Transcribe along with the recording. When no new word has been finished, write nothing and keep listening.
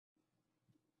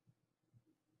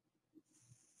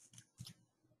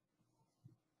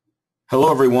Hello,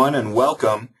 everyone, and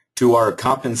welcome to our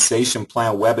compensation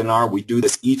plan webinar. We do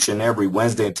this each and every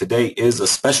Wednesday, and today is a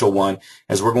special one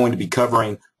as we're going to be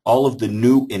covering all of the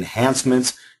new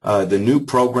enhancements, the new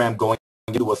program going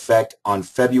into effect on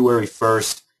February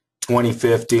 1st,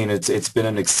 2015. It's been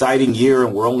an exciting year,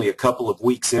 and we're only a couple of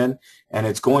weeks in, and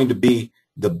it's going to be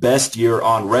the best year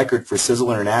on record for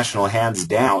Sisel International, hands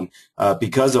down,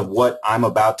 because of what I'm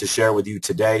about to share with you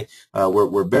today.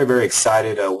 We're very, very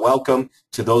excited. Welcome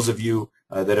to those of you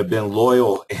that have been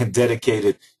loyal and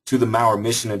dedicated to the Maurer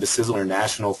mission and to Sisel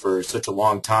International for such a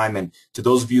long time. And to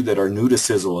those of you that are new to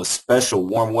Sisel, a special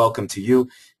warm welcome to you.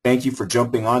 Thank you for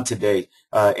jumping on today.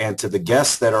 And to the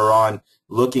guests that are on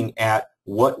looking at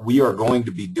what we are going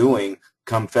to be doing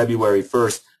come February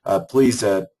 1st, please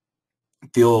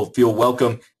feel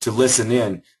welcome to listen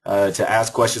in, to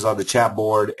ask questions on the chat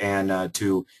board, and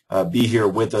to be here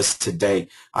with us today.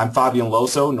 I'm Fabian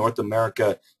Loso, North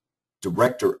America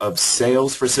Director of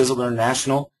Sales for Sisel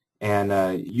International,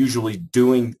 and usually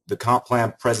doing the comp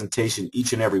plan presentation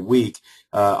each and every week.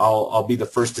 I'll be the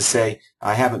first to say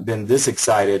I haven't been this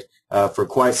excited for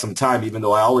quite some time, even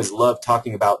though I always love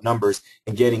talking about numbers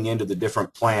and getting into the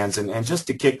different plans. And just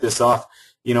to kick this off,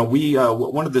 you know,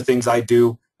 one of the things I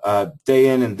do day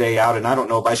in and day out, and I don't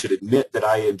know if I should admit that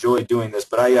I enjoy doing this,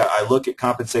 but I look at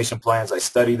compensation plans, I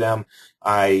study them,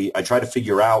 I try to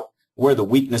figure out where the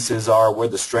weaknesses are, where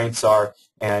the strengths are,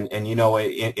 and you know,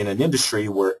 in an industry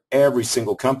where every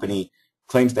single company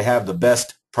claims to have the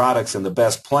best products and the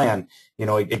best plan, you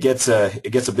know, it gets a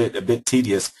bit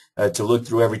tedious to look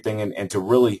through everything and to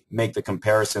really make the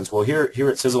comparisons. Well, here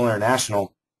at Sisel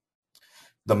International,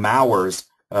 the Maurers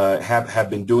have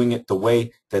been doing it the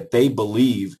way that they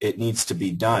believe it needs to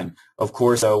be done. Of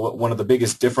course, one of the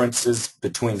biggest differences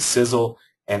between Sisel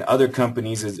and other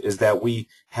companies is that we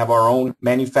have our own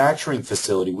manufacturing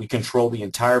facility. We control the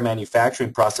entire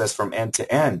manufacturing process from end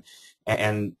to end.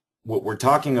 And what we're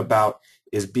talking about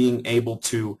is being able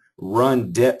to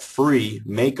run debt-free,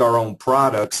 make our own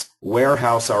products,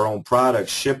 warehouse our own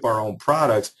products, ship our own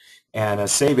products, and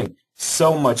saving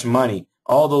so much money.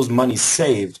 All those monies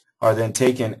saved are then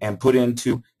taken and put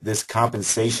into this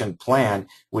compensation plan,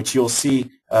 which you'll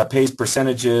see pays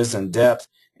percentages and depth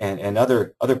and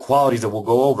other qualities that we'll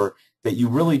go over that you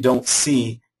really don't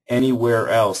see anywhere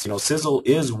else. You know, Sisel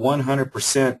is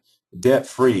 100%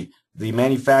 debt-free. The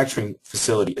manufacturing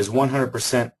facility is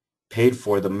 100% paid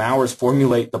for. The Maurers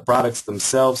formulate the products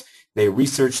themselves. They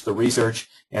research the research,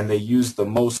 and they use the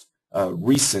most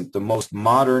recent, the most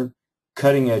modern,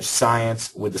 cutting-edge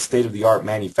science with the state-of-the-art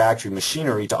manufacturing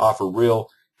machinery to offer real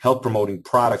health-promoting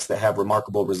products that have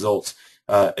remarkable results.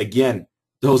 Again,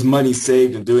 those money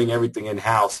saved and doing everything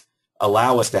in-house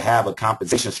allow us to have a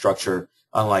compensation structure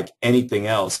unlike anything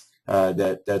else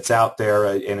that's out there,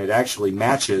 and it actually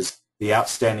matches the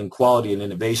outstanding quality and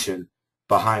innovation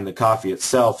behind the coffee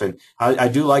itself. And I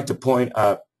do like to point,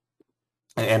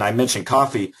 and I mentioned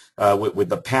coffee with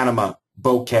the Panama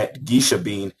Bouquet Geisha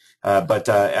bean, but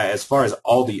as far as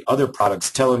all the other products,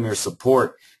 telomere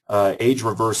support, age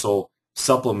reversal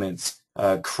supplements,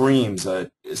 creams,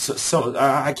 so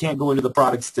I can't go into the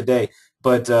products today,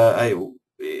 but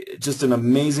just an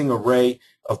amazing array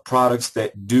of products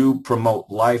that do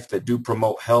promote life, that do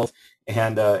promote health,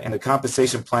 and the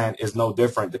compensation plan is no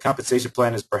different. The compensation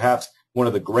plan is perhaps one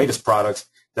of the greatest products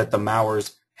that the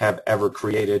Maurers have ever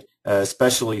created,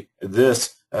 especially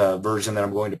this version that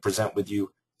I'm going to present with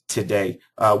you today.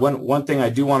 One thing I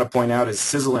do want to point out is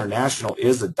Sisel International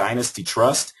is a dynasty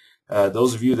trust.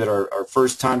 Those of you that are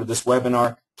first time to this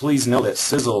webinar, please know that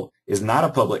Sisel is not a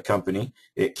public company.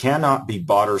 It cannot be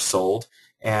bought or sold,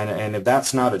 and if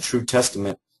that's not a true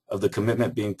testament of the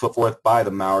commitment being put forth by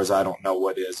the Maurers, I don't know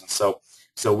what is. And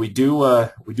so we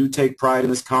do take pride in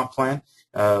this comp plan,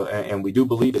 and we do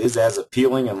believe it is as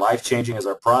appealing and life-changing as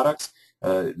our products.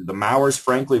 The Maurers,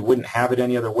 frankly, wouldn't have it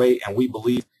any other way, and we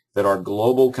believe that our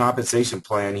global compensation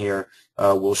plan here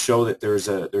will show that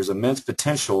there's immense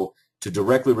potential to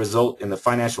directly result in the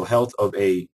financial health of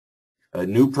a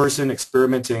new person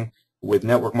experimenting with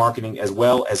network marketing, as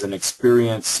well as an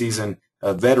experienced, seasoned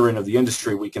veteran of the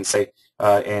industry, we can say,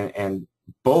 and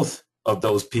both of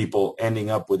those people ending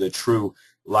up with a true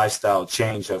lifestyle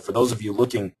change. For those of you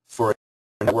looking for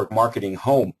a network marketing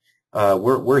home,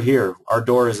 we're here. Our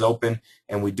door is open,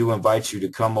 and we do invite you to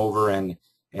come over and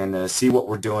see what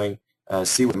we're doing,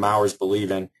 see what Maurers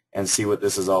believe in, and see what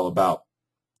this is all about.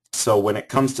 So when it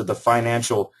comes to the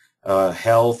financial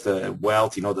health,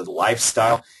 wealth, you know, the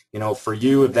lifestyle, you know, for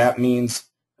you, if that means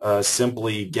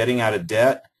simply getting out of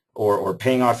debt or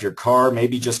paying off your car,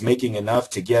 maybe just making enough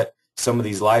to get some of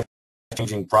these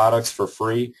life-changing products for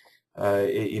free,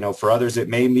 For others, it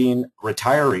may mean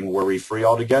retiring, worry-free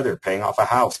altogether, paying off a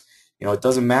house. It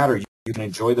doesn't matter. You can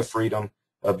enjoy the freedom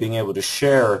of being able to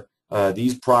share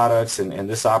these products and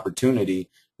this opportunity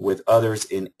with others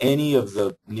in any of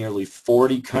the nearly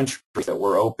 40 countries that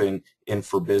we're open in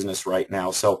for business right now.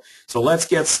 So let's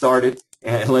get started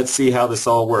and let's see how this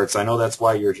all works. I know that's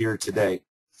why you're here today.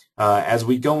 As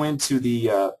we go into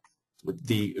the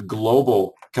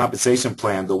global compensation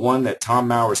plan, the one that Tom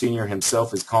Maurer Sr.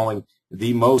 himself is calling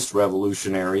the most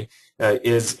revolutionary,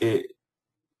 is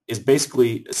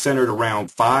basically centered around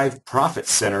 5 profit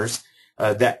centers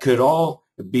that could all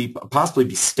possibly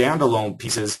be standalone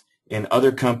pieces in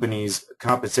other companies'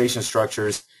 compensation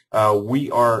structures. We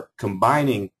are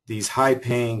combining these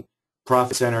high-paying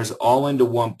profit centers all into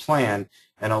one plan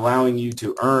and allowing you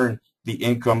to earn the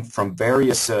income from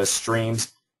various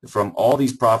streams from all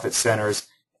these profit centers.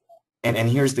 And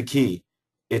here's the key: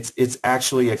 it's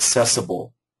actually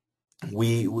accessible.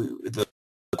 The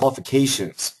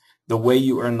qualifications, the way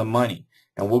you earn the money,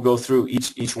 and we'll go through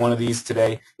each one of these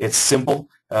today. It's simple.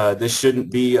 This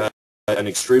shouldn't be an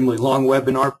extremely long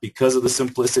webinar because of the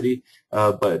simplicity,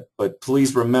 but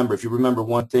please remember, if you remember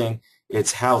one thing,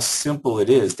 it's how simple it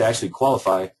is to actually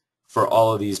qualify for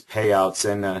all of these payouts.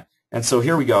 And so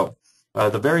here we go.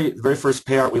 The very first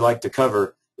payout we like to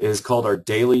cover is called our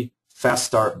daily Fast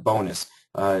Start bonus.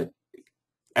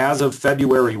 As of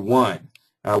February 1,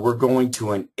 we're going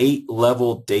to an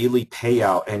 8-level daily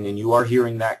payout, and you are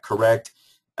hearing that correct,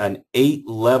 an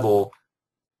 8-level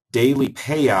daily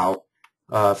payout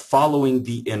following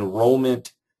the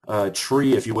enrollment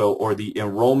tree, if you will, or the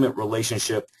enrollment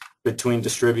relationship between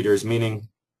distributors, meaning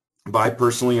if I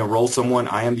personally enroll someone,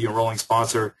 I am the enrolling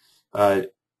sponsor.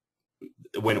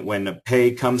 When the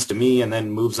pay comes to me and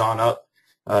then moves on up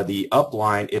the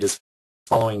upline, it is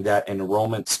following that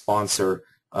enrollment sponsor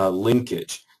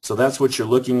linkage. So that's what you're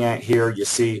looking at here. You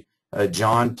see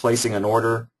John placing an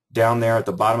order down there at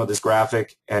the bottom of this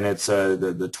graphic, and it's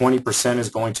the 20% is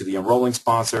going to the enrolling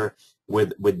sponsor,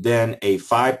 with then a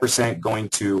 5% going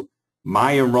to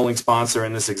my enrolling sponsor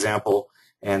in this example,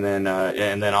 and then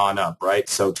on up, right?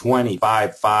 So 20,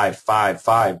 5, 5, 5,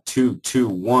 5, 2, 2,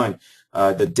 1.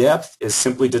 The depth is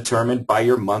simply determined by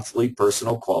your monthly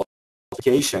personal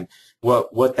qualification.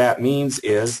 What that means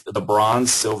is the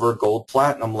bronze, silver, gold,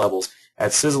 platinum levels.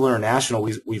 At Sisel International,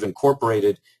 we've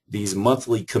incorporated these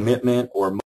monthly commitment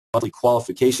or monthly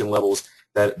qualification levels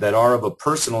that are of a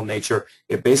personal nature.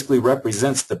 It basically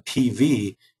represents the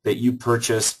PV that you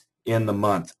purchase in the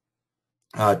month.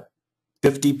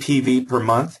 50 PV per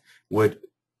month would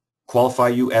qualify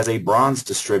you as a bronze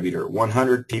distributor.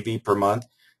 100 PV per month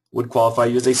would qualify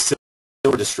you as a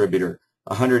silver distributor.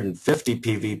 150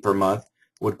 PV per month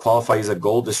would qualify you as a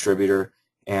gold distributor,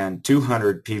 and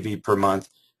 200 PV per month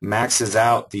maxes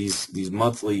out these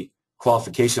monthly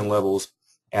qualification levels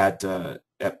at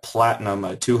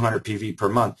platinum, 200 PV per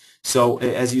month. So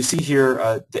as you see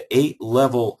here, the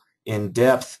 8-level in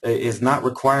depth is not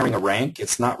requiring a rank.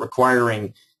 It's not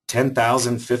requiring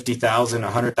 10,000, 50,000,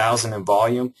 100,000 in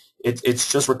volume.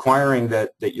 It's just requiring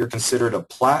that you're considered a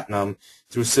platinum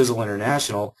through Sisel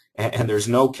International, and there's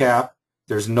no cap,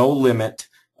 there's no limit.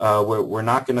 We're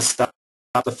not going to stop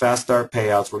the Fast Start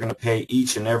payouts. We're going to pay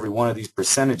each and every one of these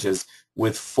percentages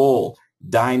with full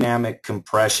dynamic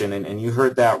compression, and you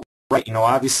heard that right.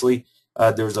 Obviously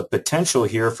there's a potential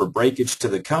here for breakage to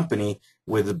the company,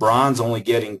 with bronze only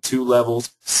getting 2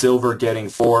 levels, silver getting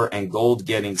 4, and gold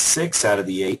getting 6 out of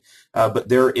the 8. But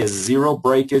there is 0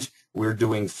 breakage. We're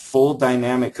doing full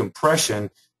dynamic compression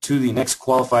to the next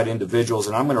qualified individuals,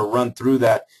 and I'm going to run through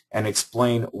that and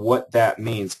explain what that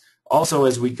means. Also,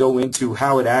 as we go into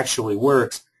how it actually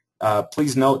works,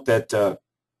 please note that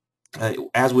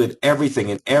as with everything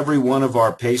in every one of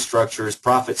our pay structures,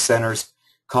 profit centers,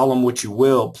 call them what you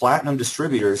will, platinum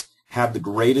distributors have the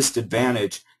greatest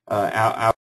advantage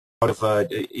out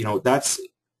of, that's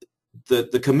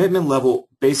the commitment level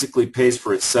basically pays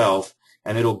for itself,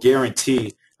 and it'll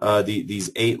guarantee these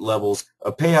 8 levels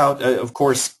of payout. Of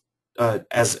course,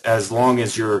 as long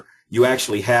as you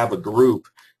actually have a group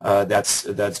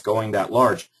that's going that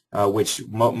large, which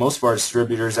most of our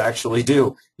distributors actually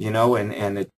do,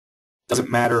 and it doesn't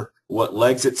matter what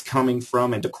legs it's coming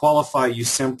from. And to qualify, you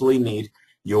simply need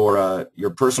your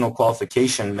personal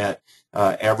qualification met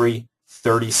every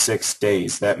 36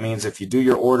 days. That means if you do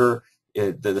your order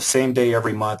the same day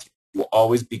every month, you will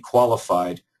always be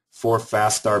qualified for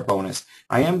Fast Start bonus.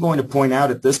 I am going to point out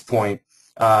at this point,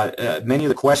 many of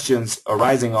the questions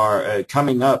arising are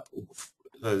coming up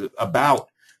about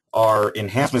our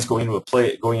enhancements going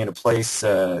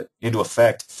into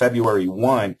effect February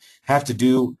 1 have to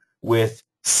do with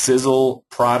Sisel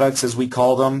products, as we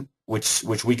call them,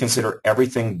 which we consider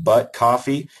everything but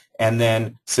coffee, and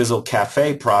then Sisel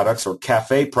Cafe products or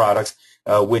cafe products,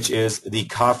 which is the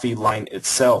coffee line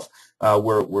itself.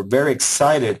 We're very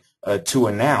excited to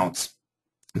announce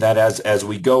that as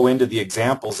we go into the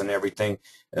examples and everything,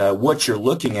 what you're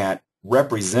looking at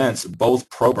represents both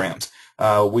programs.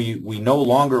 We no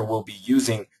longer will be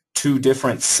using two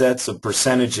different sets of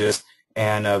percentages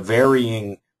and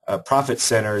varying profit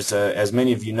centers. As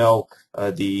many of you know,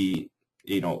 the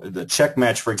check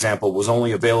match, for example, was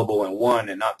only available in one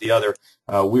and not the other.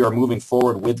 We are moving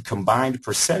forward with combined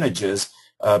percentages,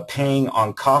 paying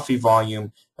on coffee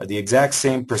volume the exact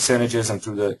same percentages and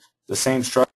through the same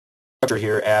structure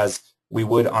here as we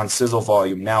would on Sisel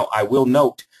volume. Now, I will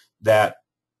note that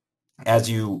as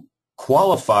you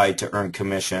qualify to earn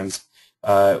commissions,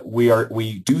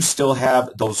 we do still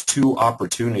have those two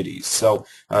opportunities. So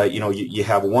you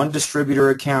have one distributor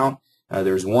account,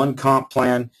 there's one comp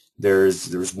plan,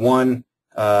 there's one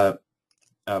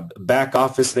back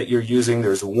office that you're using,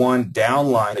 there's one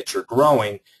downline that you're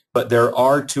growing, but there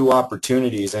are two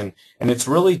opportunities, and it's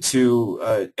really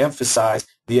to emphasize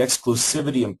the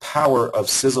exclusivity and power of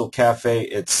Sisel Cafe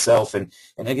itself. And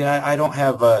again, I don't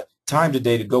have time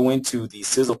today to go into the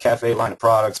Sisel Cafe line of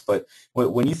products, but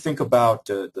when you think about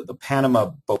the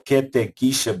Panama Boquete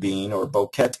Geisha bean or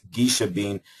Boquete Geisha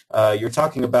bean, you're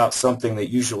talking about something that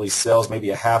usually sells maybe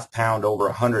a half pound over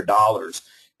 $100,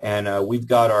 and we've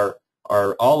got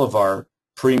all of our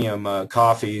premium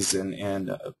coffees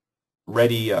and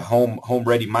ready home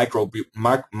ready micro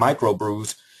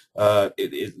brews.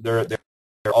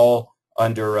 They're all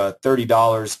under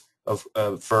 $30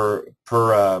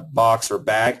 per box or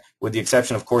bag, with the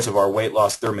exception, of course, of our weight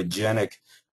loss thermogenic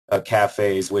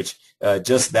cafes, which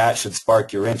just that should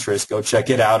spark your interest. Go check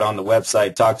it out on the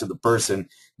website. Talk to the person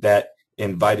that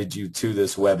invited you to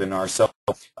this webinar. So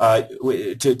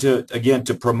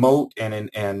to promote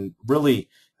and really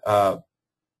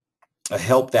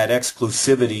help that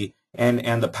exclusivity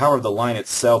and the power of the line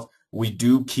itself, we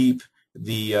do keep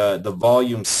the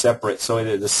volume separate. So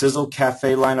the Sisel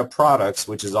Cafe line of products,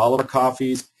 which is all of our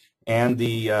coffees, and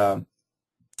the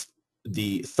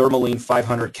Thermoline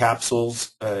 500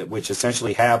 capsules, which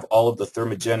essentially have all of the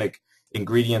thermogenic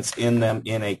ingredients in them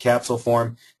in a capsule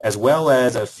form, as well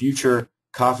as future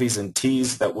coffees and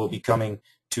teas that will be coming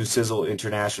to Sisel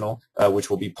International, which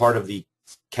will be part of the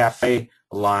cafe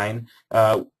line.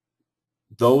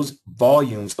 Those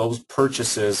volumes, those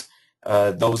purchases,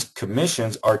 those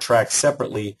commissions are tracked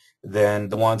separately than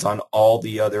the ones on all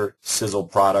the other Sisel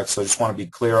products. So I just want to be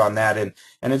clear on that. And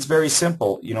it's very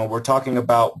simple. We're talking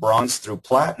about bronze through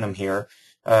platinum here.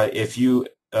 If you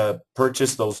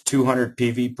purchase those 200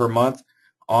 PV per month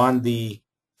on the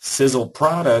Sisel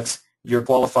products, you're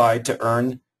qualified to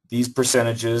earn these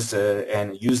percentages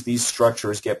and use these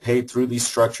structures, get paid through these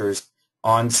structures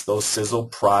on those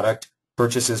Sisel product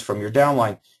purchases from your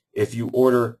downline. If you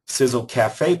order Sisel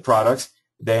Cafe products,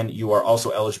 then you are also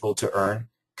eligible to earn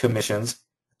commissions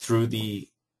through the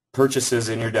purchases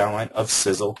in your downline of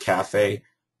Sisel Cafe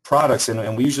products.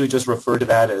 And we usually just refer to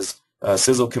that as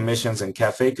Sisel commissions and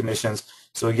cafe commissions.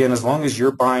 So again, as long as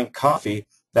you're buying coffee,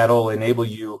 that'll enable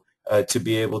you to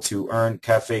be able to earn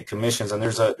cafe commissions. And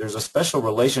there's a special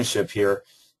relationship here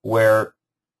where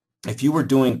if you were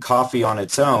doing coffee on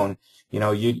its own,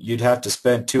 you'd have to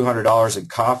spend $200 in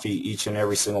coffee each and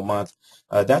every single month.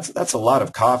 That's a lot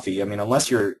of coffee. I mean, unless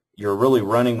you're really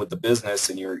running with the business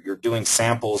and you're doing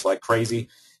samples like crazy,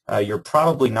 you're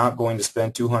probably not going to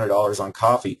spend $200 on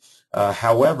coffee.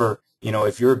 However,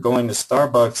 if you're going to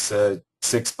Starbucks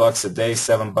 $6 a day,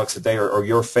 $7 a day, or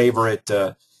your favorite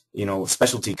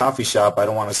specialty coffee shop, I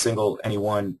don't want to single any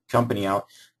one company out,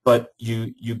 but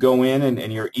you go in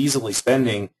and you're easily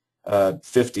spending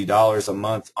 $50 a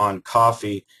month on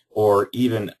coffee, or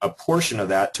even a portion of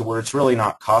that, to where it's really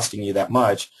not costing you that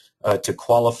much to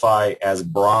qualify as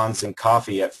bronze in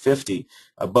coffee at 50.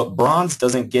 But bronze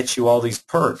doesn't get you all these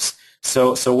perks.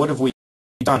 So what have we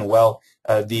done? Well,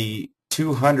 the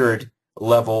 200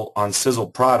 level on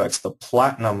Sisel products, the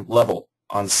platinum level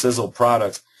on Sisel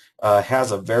products,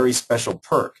 has a very special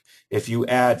perk. If you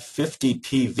add 50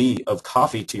 PV of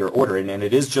coffee to your order, and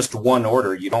it is just one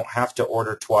order, you don't have to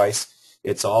order twice.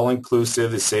 It's all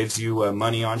inclusive. It saves you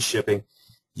money on shipping.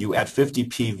 You add 50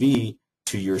 PV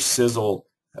to your Sisel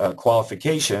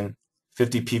qualification,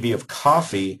 50 PV of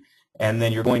coffee, and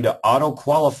then you're going to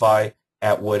auto-qualify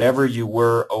at whatever you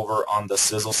were over on the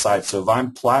Sisel side. So if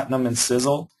I'm platinum in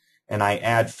Sisel and I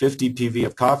add 50 PV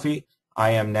of coffee,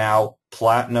 I am now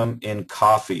platinum in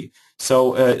coffee.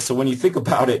 So when you think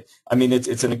about it, I mean,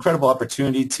 it's an incredible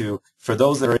opportunity for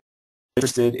those that are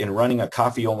interested in running a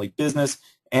coffee-only business,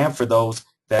 and for those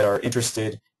that are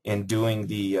interested in doing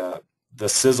the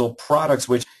Sisel products,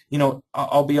 which, you know,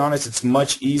 I'll be honest, it's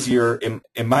much easier,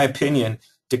 in my opinion,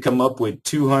 to come up with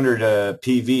 200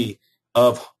 PV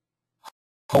of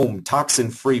home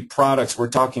toxin-free products. We're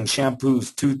talking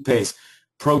shampoos, toothpaste,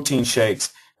 protein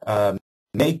shakes,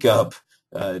 makeup,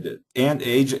 and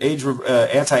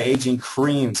anti-aging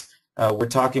creams. We're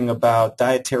talking about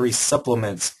dietary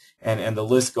supplements, and the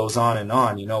list goes on and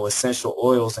on, you know, essential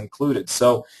oils included.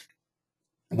 So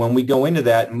when we go into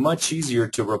that, much easier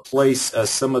to replace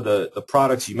some of the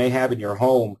products you may have in your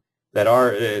home that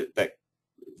are that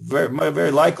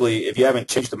very likely, if you haven't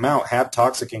changed them out, have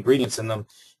toxic ingredients in them.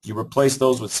 You replace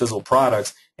those with Sisel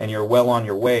products, and you're well on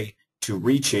your way to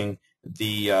reaching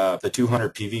the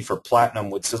 200 PV for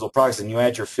platinum with Sisel products. And you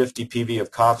add your 50 PV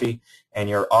of coffee, and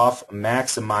you're off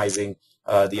maximizing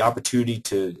the opportunity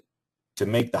to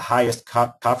make the highest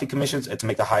coffee commissions and to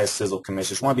make the highest Sisel commissions.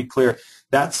 Just want to be clear,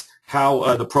 that's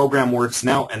how the program works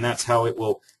now, and that's how it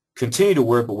will continue to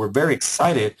work. But we're very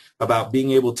excited about being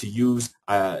able to use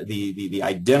the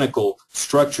identical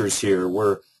structures here.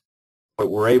 We're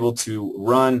able to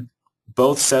run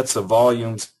both sets of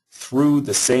volumes through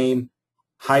the same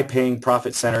high-paying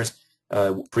profit centers,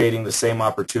 creating the same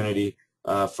opportunity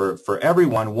for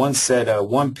everyone. One set,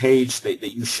 one page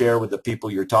that you share with the people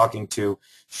you're talking to,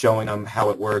 showing them how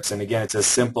it works. And again, it's as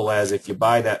simple as if you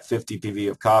buy that 50 PV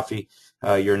of coffee,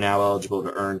 you're now eligible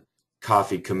to earn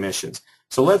coffee commissions.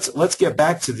 So let's get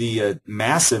back to the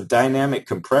massive dynamic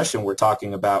compression we're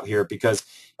talking about here, because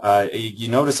you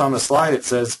notice on the slide it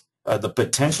says the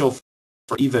potential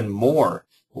for even more.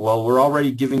 Well, we're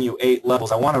already giving you 8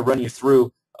 levels. I want to run you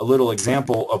through a little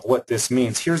example of what this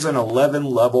means. Here's an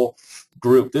 11-level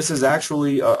group. This is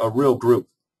actually a real group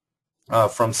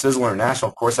from Sisel International.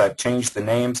 Of course, I've changed the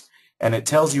names, and it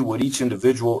tells you what each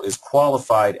individual is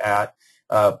qualified at.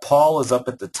 Paul is up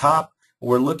at the top.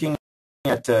 We're looking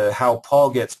at how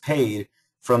Paul gets paid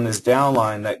from this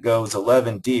downline that goes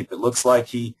 11 deep. It looks like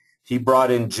he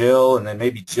brought in Jill, and then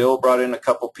maybe Jill brought in a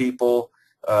couple people,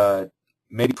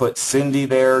 maybe put Cindy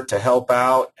there to help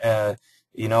out,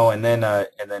 you know, and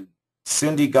then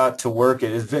Cindy got to work.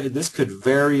 This could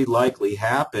very likely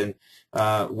happen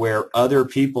where other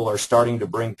people are starting to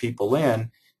bring people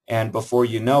in, and before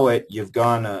you know it, you've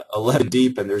gone 11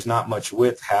 deep, and there's not much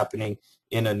width happening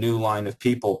in a new line of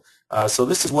people. So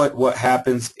this is what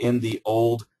happens in the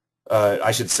old,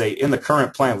 I should say, in the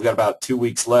current plan. We've got about 2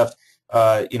 weeks left.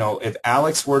 You know, if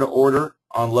Alex were to order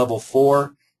on level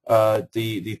 4,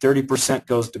 the 30%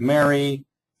 goes to Mary,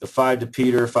 the 5 to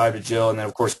Peter, 5 to Jill, and then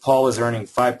of course Paul is earning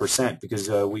 5% because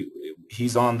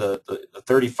he's on the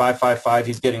 35.55.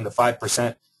 He's getting the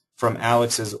 5% from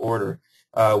Alex's order.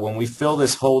 When we fill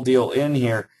this whole deal in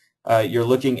here, you're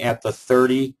looking at the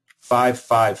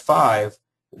 35.55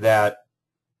 that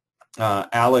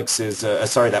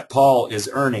that Paul is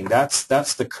earning. That's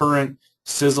the current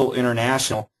Sisel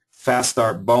International Fast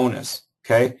Start bonus.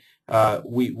 Okay,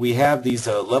 we have these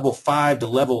level 5 to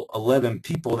level 11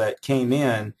 people that came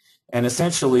in, and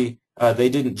essentially they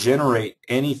didn't generate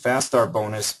any Fast Start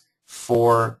bonus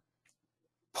for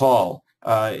Paul.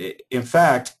 In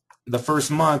fact, the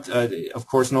first month, of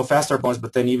course, no Fast Start bonus,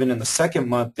 but then even in the second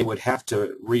month, they would have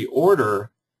to reorder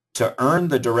to earn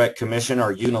the direct commission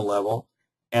or unilevel,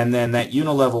 and then that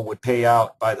unilevel would pay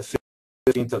out by the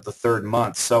 15th of the third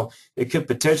month. So it could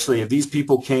potentially, if these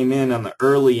people came in on the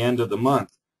early end of the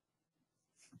month,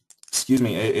 excuse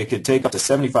me, it could take up to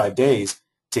 75 days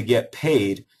to get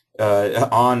paid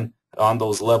on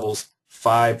those levels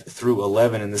 5 through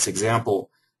 11 in this example.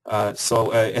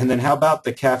 And then how about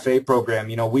the cafe program?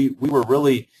 You know, we were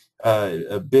really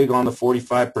big on the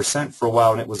 45% for a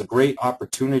while, and it was a great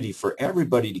opportunity for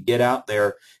everybody to get out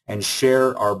there and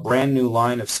share our brand new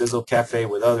line of Sisel Cafe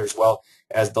with others. Well,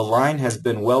 as the line has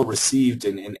been well received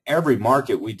in every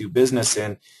market we do business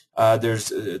in,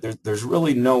 there's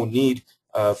really no need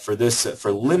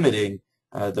for limiting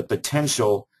the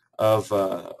potential of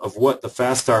what the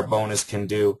Fast Start bonus can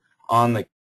do on the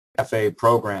cafe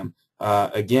program.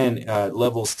 Again,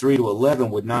 levels 3 to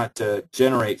 11 would not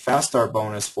generate Fast Start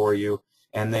bonus for you,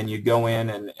 and then you go in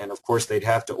and of course they'd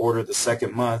have to order the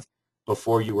second month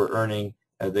before you were earning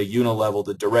the unilevel,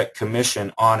 the direct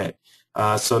commission on it.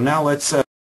 So now let's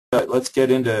get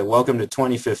into welcome to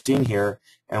 2015 here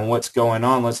and what's going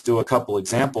on. Let's do a couple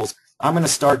examples. I'm going to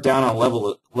start down on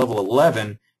level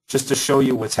 11 just to show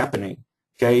you what's happening.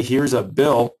 Okay, here's a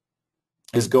bill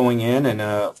is going in, and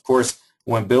of course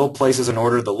when Bill places an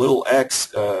order, the little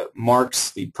X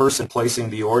marks the person placing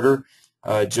the order.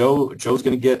 Joe's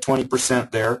going to get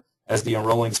 20% there as the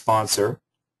enrolling sponsor.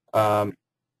 And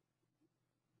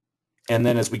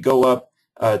then as we go up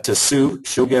to Sue,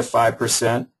 she'll get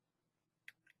 5%.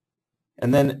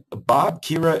 And then Bob,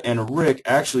 Kira, and Rick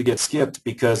actually get skipped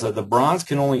because the bronze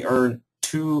can only earn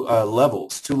two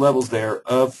levels there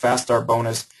of fast start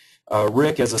bonus.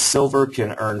 Rick, as a silver,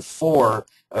 can earn 4.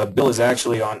 Bill is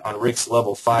actually on Rick's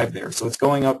level 5 there. So it's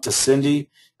going up to Cindy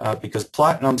because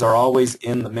platinums are always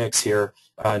in the mix here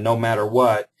no matter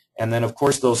what. And then, of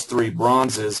course, those 3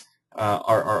 bronzes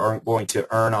are going to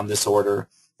earn on this order.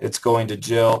 It's going to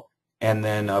Jill. And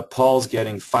then Paul's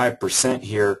getting 5%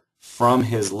 here from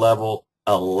his level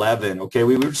 11. Okay,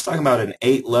 we were just talking about an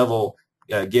 8-level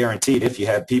guaranteed if you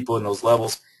had people in those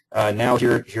levels. Now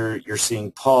here you're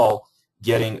seeing Paul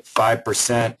getting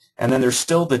 5%, and then there's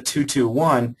still the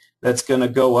 221 that's going to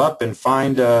go up and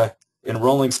find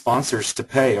enrolling sponsors to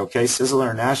pay. Okay, Sisel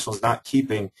International is not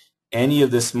keeping any of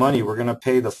this money. We're going to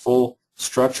pay the full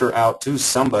structure out to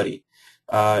somebody.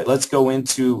 Let's go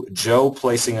into Joe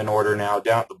placing an order now.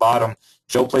 Down at the bottom,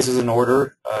 Joe places an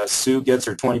order. Sue gets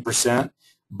her 20%.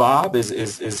 Bob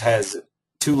has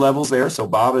 2 levels there, so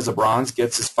Bob is a bronze,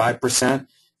 gets his 5%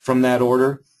 from that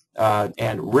order.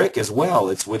 And Rick as well.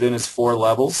 It's within his 4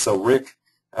 levels, so Rick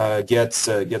gets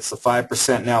the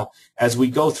 5%. Now, as we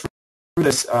go through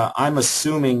this, I'm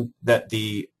assuming that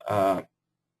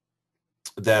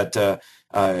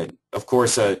of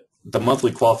course the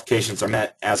monthly qualifications are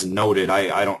met as noted.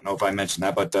 I don't know if I mentioned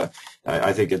that, but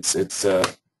I think it's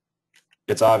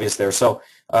obvious there. So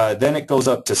then it goes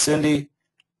up to Cindy,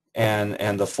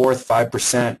 and the fourth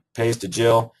 5% pays to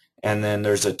Jill, and then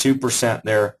there's a 2%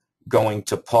 there going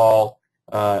to Paul,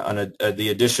 the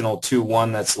additional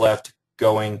 2-1 that's left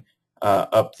going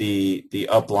up the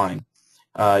upline.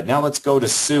 Now let's go to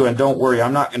Sue, and don't worry,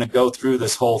 I'm not going to go through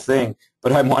this whole thing,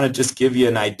 but I want to just give you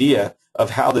an idea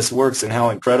of how this works and how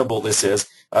incredible this is.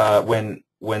 When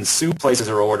Sue places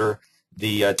her order,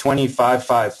 the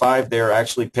 2555 there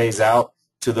actually pays out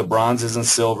to the bronzes and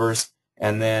silvers,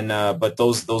 and then but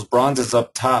those bronzes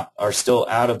up top are still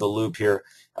out of the loop here.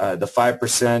 The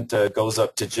 5% goes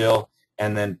up to Jill,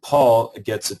 and then Paul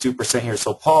gets a 2% here.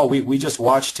 So Paul, we just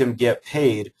watched him get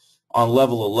paid on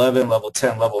level 11, level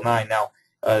 10, level 9. Now,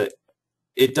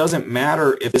 it doesn't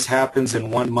matter if this happens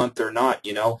in 1 month or not.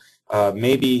 You know,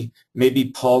 maybe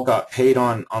Paul got paid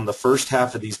on the first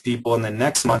half of these people, and then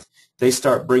next month they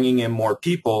start bringing in more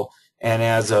people. And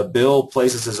as Bill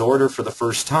places his order for the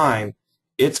first time,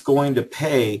 it's going to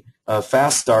pay a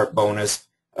fast start bonus.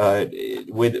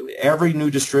 With every new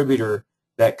distributor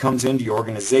that comes into your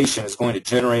organization is going to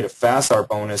generate a fast start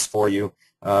bonus for you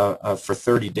for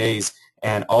 30 days.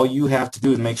 And all you have to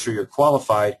do is make sure you're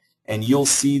qualified, and you'll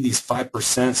see these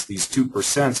 5%, these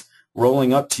 2%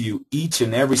 rolling up to you each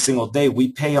and every single day.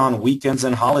 We pay on weekends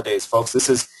and holidays, folks. This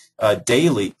is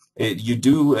daily.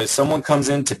 Someone comes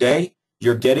in today,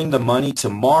 you're getting the money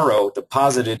tomorrow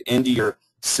deposited into your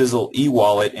Sisel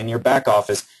e-wallet in your back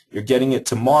office. You're getting it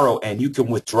tomorrow, and you can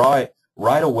withdraw it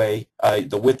right away.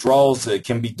 The withdrawals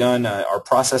can be done, are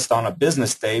processed on a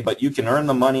business day, but you can earn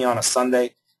the money on a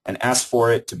Sunday and ask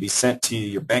for it to be sent to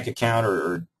your bank account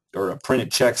or a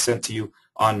printed check sent to you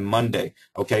on Monday.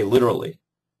 Okay, literally.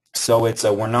 So it's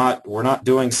we're not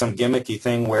doing some gimmicky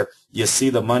thing where you see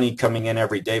the money coming in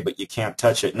every day, but you can't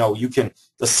touch it. No, you can.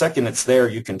 The second it's there,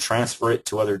 you can transfer it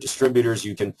to other distributors.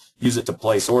 You can use it to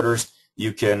place orders.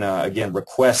 You can again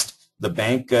request the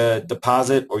bank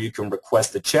deposit, or you can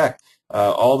request a check.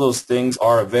 All those things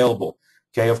are available.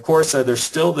 Okay, of course, there's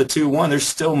still the 2-1. There's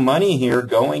still money here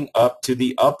going up to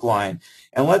the upline.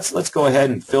 And let's go ahead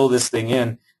and fill this thing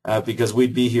in because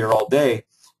we'd be here all day.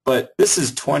 But this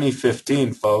is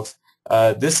 2015, folks.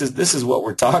 This is what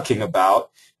we're talking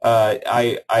about.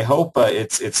 I hope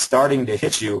it's starting to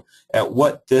hit you at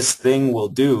what this thing will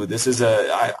do. This is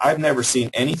I've never seen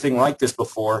anything like this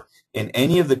before in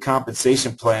any of the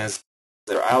compensation plans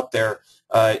that are out there.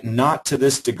 Not to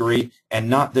this degree and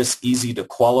not this easy to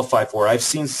qualify for. I've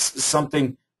seen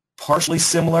something partially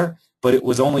similar, but it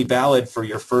was only valid for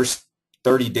your first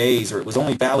 30 days, or it was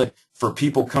only valid for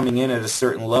people coming in at a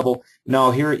certain level.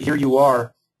 No, here you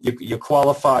are. You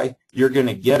qualify. You're going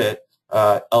to get it.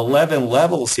 11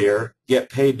 levels here get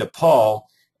paid to Paul,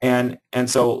 and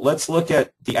so let's look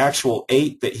at the actual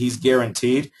 8 that he's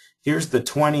guaranteed. Here's the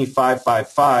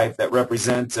 2555 that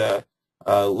represents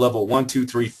level 1, 2,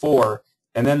 3, 4.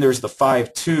 And then there's the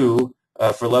 5-2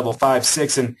 for level 5,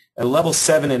 6, and level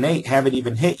 7 and 8 haven't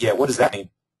even hit yet. What does that mean?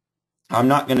 I'm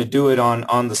not going to do it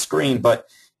on the screen, but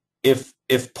if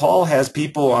Paul has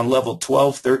people on level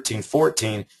 12, 13,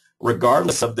 14,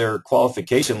 regardless of their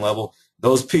qualification level,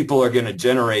 those people are going to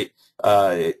generate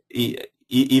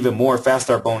even more fast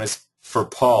start bonus for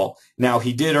Paul. Now,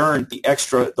 he did earn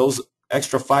those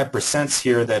extra 5%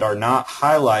 here that are not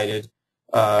highlighted.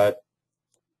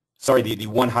 sorry, the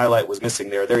one highlight was missing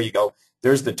there. There you go.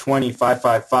 There's the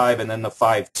 20-5-5-5 and then the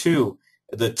 5-2.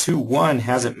 The 2-1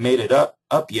 hasn't made it up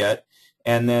yet.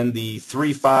 And then the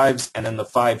 3-5s and then the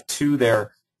 5-2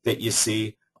 there that you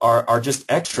see are just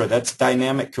extra. That's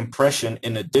dynamic compression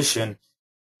in addition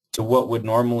to what would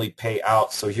normally pay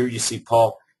out. So here you see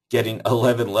Paul getting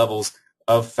 11 levels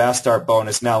of fast start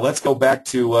bonus. Now let's go back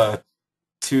to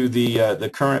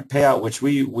the current payout, which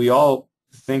we all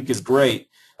think is great.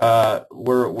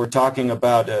 We're talking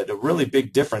about a really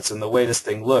big difference in the way this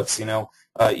thing looks. You know,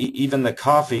 even the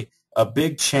coffee, a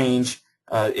big change.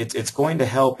 It's going to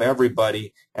help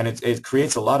everybody, and it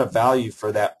creates a lot of value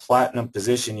for that platinum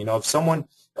position. You know, if someone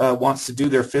wants to do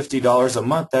their $50 a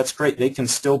month, that's great. They can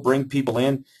still bring people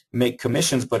in, make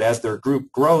commissions, but as their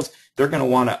group grows, they're going to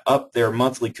want to up their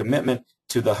monthly commitment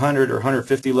to the 100 or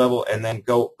 150 level and then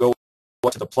go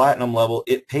to the platinum level.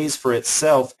 It pays for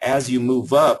itself as you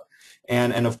move up.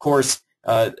 And of course,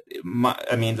 I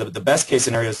mean, the best case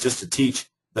scenario is just to teach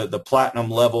the platinum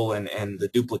level and the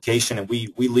duplication, and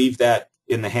we leave that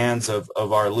in the hands of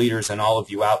our leaders and all of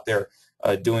you out there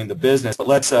doing the business. But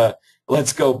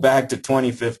let's go back to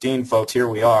 2015, folks. Here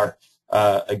we are.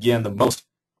 Again, the most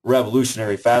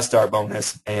revolutionary fast start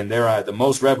bonus, and the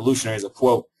most revolutionary is a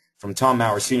quote from Tom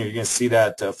Maurer Sr. You're going to see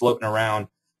that floating around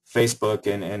Facebook,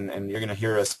 and you're going to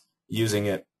hear us using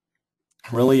it.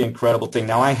 Really incredible thing.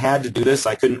 Now, I had to do this.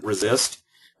 I couldn't resist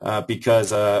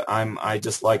because I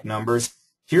just like numbers.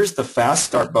 Here's the fast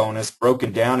start bonus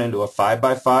broken down into a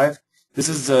 5x5. This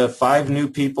is 5 new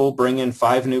people bring in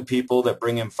 5 new people that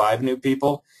bring in 5 new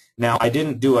people. Now, I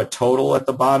didn't do a total at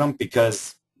the bottom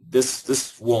because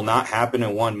this will not happen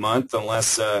in 1 month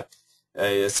unless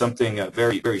something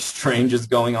very, very strange is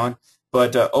going on.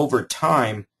 But over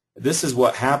time, this is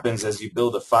what happens as you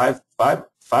build a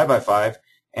 5x5.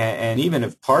 And even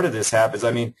if part of this happens,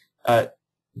 I mean,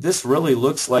 this really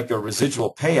looks like a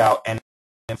residual payout. And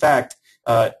in fact,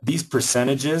 these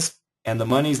percentages and the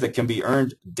monies that can be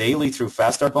earned daily through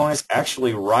Fast Start Bonus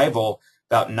actually rival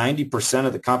about 90%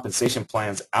 of the compensation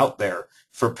plans out there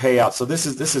for payout. So this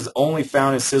is only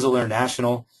found in Sisel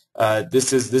International.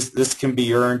 This can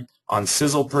be earned on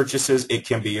Sisel purchases. It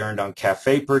can be earned on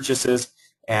cafe purchases.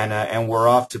 And we're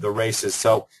off to the races.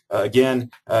 So again,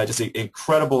 just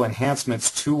incredible enhancements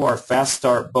to our Fast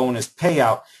Start Bonus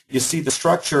payout. You see the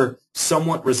structure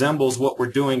somewhat resembles what we're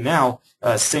doing now,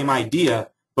 same idea,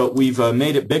 but we've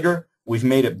made it bigger, we've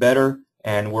made it better,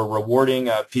 and we're rewarding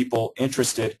people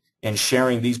interested in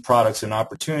sharing these products and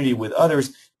opportunity with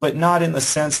others, but not in the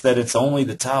sense that it's only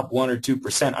the top 1 or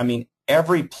 2%. I mean,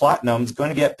 every platinum is going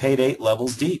to get paid 8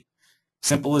 levels deep.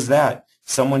 Simple as that.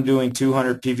 Someone doing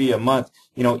 200 PV a month,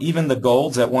 you know, even the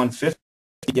golds at 150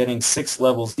 getting 6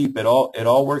 levels deep, it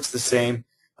all works the same.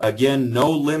 Again, no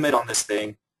limit on this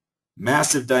thing.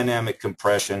 Massive dynamic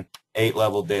compression,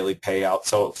 8-level daily payout.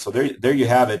 So there you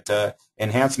have it.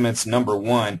 Enhancements number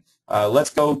 1.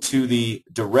 Let's go to the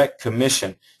direct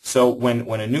commission. So when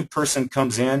a new person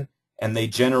comes in and they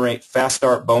generate Fast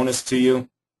Start Bonus to you,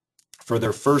 for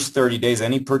their first 30 days,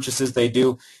 any purchases they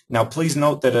do. Now, please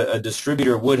note that a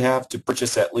distributor would have to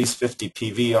purchase at least 50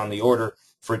 PV on the order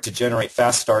for it to generate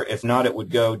Fast Start. If not, it would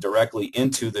go directly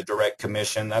into the direct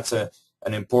commission. That's an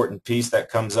important piece that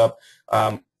comes up.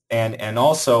 And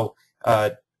also,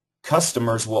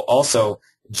 customers will also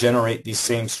generate these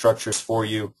same structures for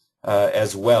you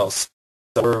as well. So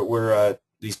we're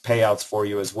these payouts for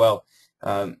you as well.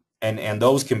 And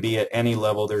those can be at any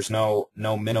level. There's no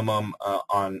minimum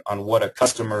on what a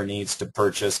customer needs to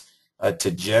purchase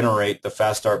to generate the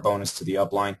Fast Start Bonus to the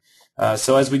upline.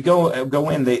 So as we go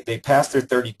in, they pass their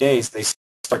 30 days. They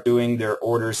start doing their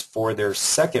orders for their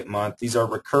second month. These are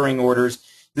recurring orders.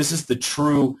 This is the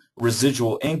true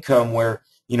residual income where,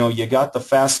 you know, you got the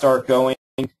Fast Start going,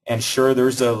 and sure,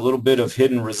 there's a little bit of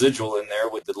hidden residual in there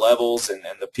with the levels and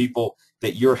the people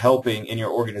that you're helping in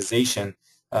your organization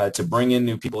to bring in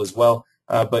new people as well.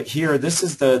 But here, this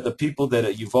is the people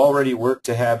that you've already worked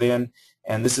to have in,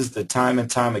 and this is the time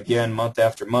and time again, month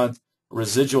after month,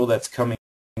 residual that's coming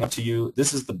up to you.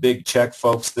 This is the big check,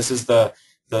 folks. This is the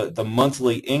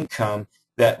monthly income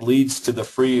that leads to the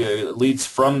free, leads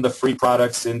from the free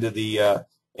products into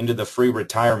the free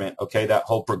retirement. Okay, that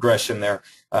whole progression there.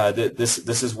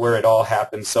 This is where it all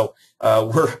happens. So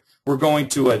we're going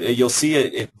to you'll see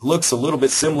it looks a little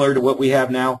bit similar to what we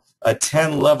have now. A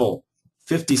 10-level,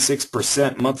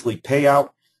 56% monthly payout.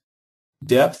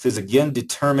 Depth is again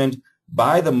determined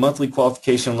by the monthly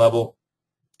qualification level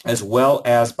as well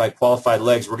as by qualified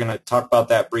legs. We're going to talk about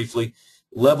that briefly.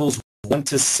 Levels 1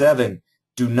 to 7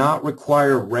 do not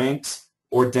require ranks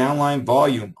or downline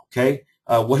volume. Okay,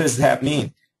 what does that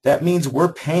mean? That means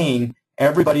we're paying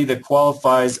everybody that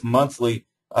qualifies monthly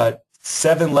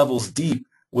 7 levels deep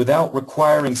without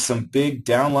requiring some big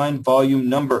downline volume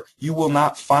number. You will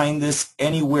not find this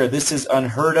anywhere. This is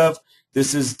unheard of.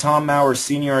 This is Tom Maurer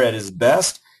Sr. at his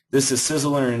best. This is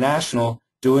Sisel International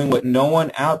doing what no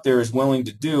one out there is willing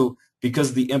to do because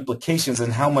of the implications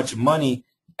and how much money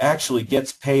actually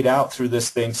gets paid out through this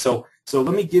thing. So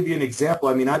let me give you an example.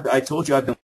 I mean, I told you I've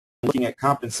been looking at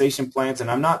compensation plans,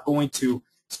 and I'm not going to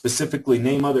specifically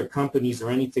name other companies or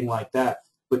anything like that,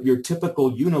 but your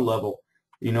typical unilevel,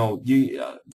 you know,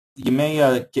 you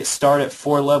may get start at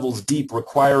 4 levels deep,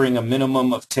 requiring a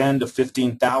minimum of 10 to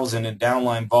 15,000 in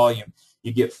downline volume.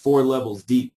 You get 4 levels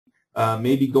deep.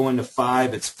 Maybe going to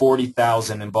 5, it's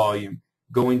 40,000 in volume.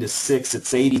 Going to 6,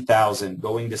 it's 80,000.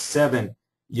 Going to 7,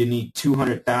 you need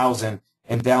 200,000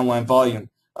 in downline volume.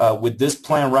 With this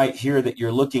plan right here that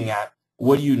you're looking at,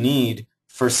 what do you need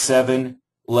for 7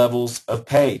 levels of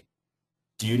pay?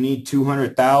 Do you need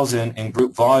 200,000 in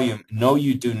group volume? No,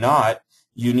 you do not.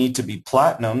 You need to be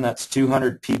platinum. That's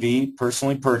 200 PV,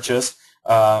 personally purchased,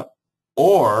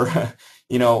 or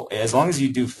you know, as long as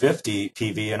you do 50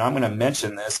 PV, and I'm going to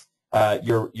mention this,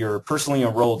 your personally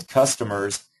enrolled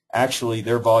customers, actually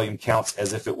their volume counts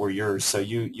as if it were yours. So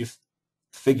you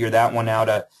figure that one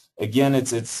out. Again,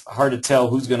 it's hard to tell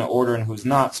who's going to order and who's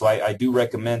not, so I do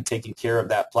recommend taking care of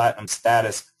that platinum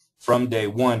status from day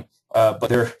one. But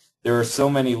there are so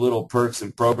many little perks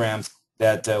and programs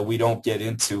that we don't get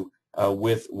into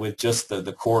with just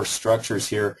the core structures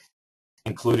here,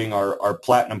 including our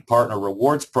Platinum Partner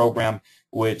Rewards program,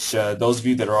 which those of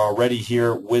you that are already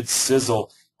here with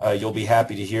Sisel, you'll be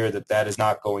happy to hear that that is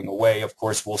not going away. Of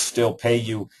course, we'll still pay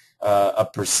you a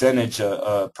percentage,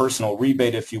 a personal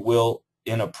rebate, if you will,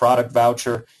 in a product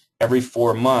voucher every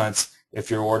 4 months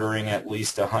if you're ordering at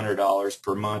least $100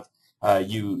 per month.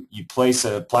 You place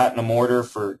a platinum order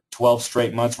for 12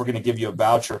 straight months, we're going to give you a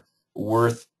voucher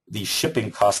worth the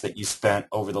shipping cost that you spent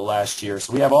over the last year.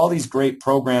 So we have all these great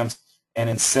programs and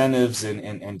incentives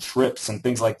and trips and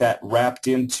things like that wrapped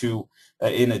into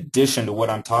in addition to what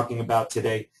I'm talking about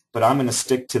today. But I'm going to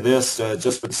stick to this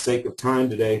just for the sake of time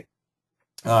today.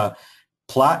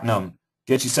 Platinum,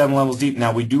 get you 7 levels deep.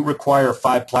 Now, we do require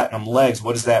 5 platinum legs.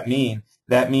 What does that mean?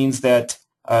 That means that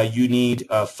you need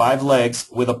 5 legs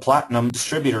with a platinum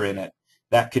distributor in it.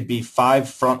 That could be 5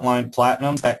 frontline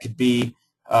platinums. That could be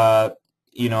platinums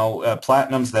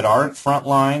that aren't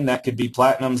frontline. That could be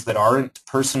platinums that aren't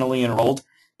personally enrolled.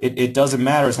 It doesn't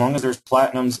matter as long as there's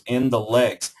platinums in the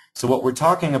legs. So what we're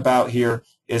talking about here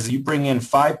is you bring in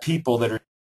 5 people that are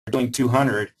doing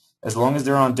 200, as long as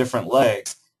they're on different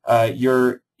legs,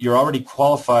 you're already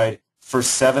qualified for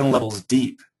 7 levels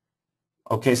deep.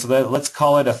 Okay, so let's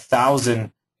call it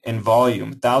 1,000 in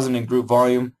volume, 1,000 in group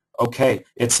volume. Okay,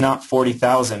 it's not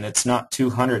 40,000, it's not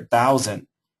 200,000,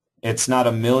 it's not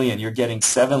 1,000,000. You're getting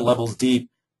 7 levels deep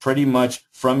pretty much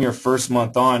from your first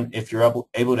month on if you're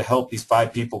able to help these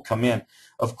 5 people come in.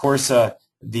 Of course,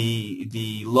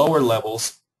 the lower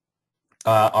levels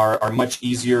are much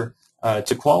easier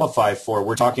to qualify for.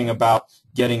 We're talking about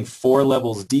getting 4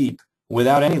 levels deep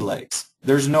without any legs.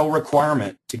 There's no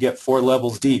requirement to get 4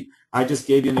 levels deep. I just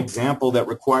gave you an example that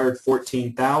required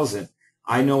 14,000.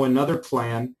 I know another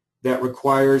plan that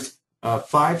requires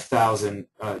 5,000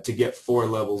 to get 4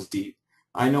 levels deep.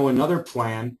 I know another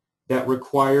plan that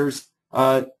requires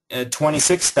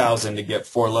 26,000 to get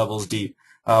 4 levels deep.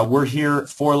 We're here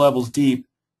 4 levels deep,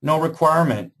 no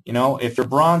requirement. You know, if you're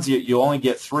bronze, you only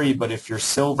get 3, but if you're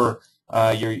silver,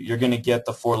 you're going to get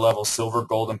the 4 levels: silver,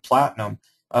 gold, and platinum.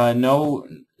 No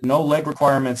leg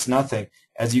requirements, nothing.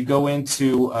 As you go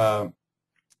into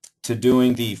to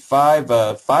doing the 5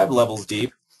 levels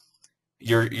deep,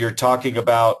 you're talking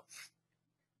about,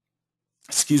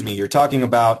 you're talking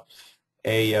about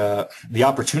the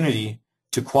opportunity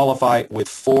to qualify with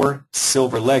 4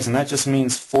 silver legs, and that just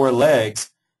means 4 legs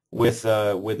with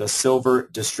a silver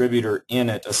distributor in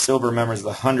it. A silver member is the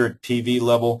 100 PV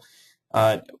level.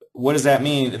 What does that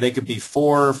mean? They could be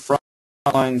 4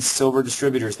 frontline silver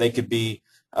distributors. They could be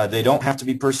they don't have to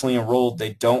be personally enrolled.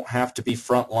 They don't have to be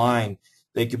frontline.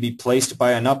 They could be placed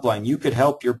by an upline. You could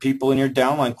help your people in your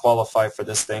downline qualify for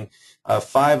this thing.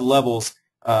 5 levels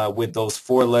with those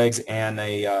 4 legs and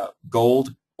a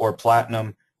gold or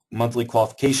platinum monthly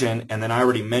qualification. And then I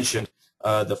already mentioned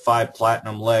the 5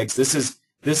 platinum legs. This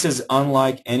is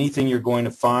unlike anything you're going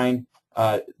to find.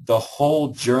 The whole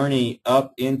journey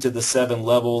up into the 7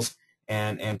 levels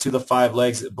and to the 5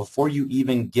 legs before you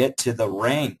even get to the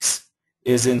ranks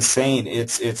is insane.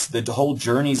 It's the whole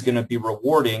journey is going to be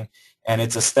rewarding, and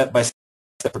it's a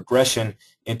step-by-step progression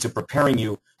into preparing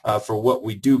you for what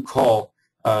we do call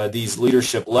these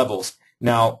leadership levels.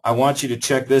 Now, I want you to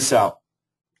check this out.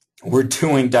 we're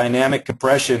doing dynamic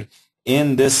compression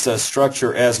in this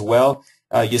structure as well.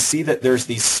 You see that there's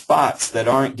these spots that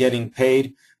aren't getting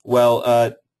paid.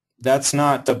 Well, that's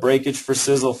not the breakage for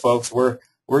Sisel, folks. We're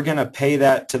going to pay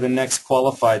that to the next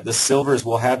qualified. The silvers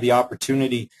will have the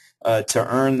opportunity to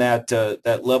earn that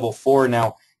level 4.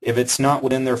 Now, if it's not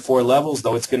within their 4 levels,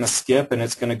 though, it's going to skip and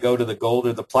it's going to go to the gold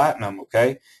or the platinum.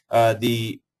 Okay,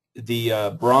 the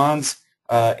bronze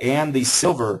and the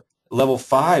silver level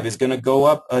 5 is going to go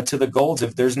up to the golds.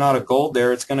 If there's not a gold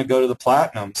there, it's going to go to the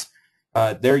platinums.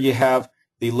 There you have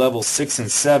the level 6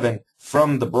 and 7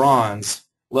 from the bronze,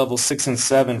 level 6 and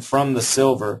 7 from the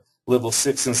silver, level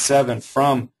 6 and 7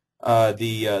 from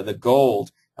the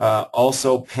gold,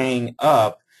 also paying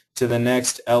up to the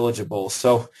next eligible.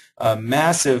 So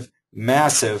massive,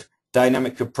 massive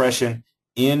dynamic compression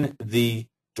in the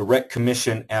direct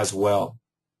commission as well.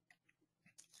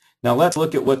 Now let's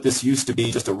look at what this used to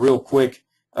be, just a real quick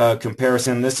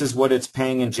comparison. This is what it's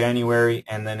paying in January,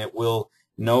 and then it will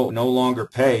no longer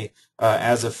pay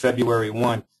as of February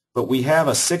 1. But we have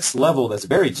a 6th level that's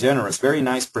very generous, very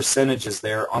nice percentages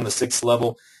there on the 6th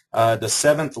level. The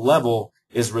 7th level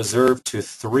is reserved to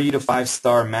 3 to 5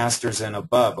 star masters and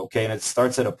above, okay, and it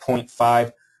starts at a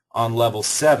 0.5 on level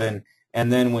 7.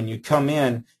 And then when you come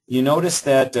in, you notice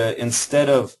that instead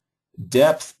of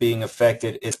depth being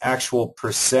affected, it's actual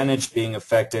percentage being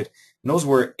affected. And those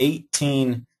were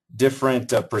 18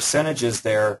 different percentages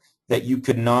there that you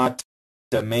could not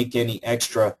make any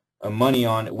extra money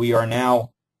on. We are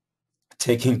now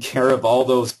taking care of all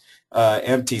those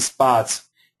empty spots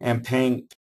and paying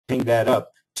that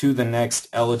up to the next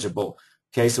eligible.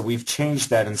 Okay, so we've changed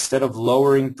that. Instead of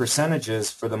lowering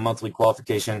percentages for the monthly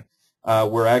qualification,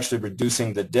 we're actually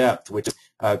reducing the depth, which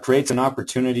creates an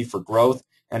opportunity for growth,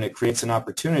 and it creates an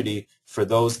opportunity for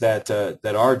those that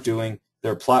are doing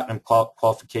their platinum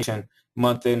qualification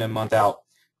month in and month out.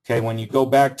 Okay, when you go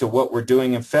back to what we're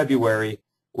doing in February,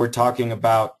 we're talking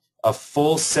about a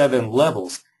full 7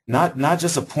 levels, not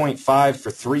just a 0.5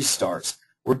 for 3 stars.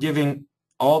 We're giving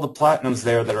all the platinums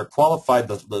there that are qualified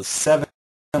the 7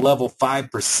 level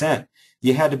 5%.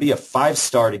 You had to be a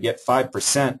 5-star to get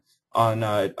 5% on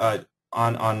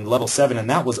level 7, and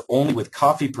that was only with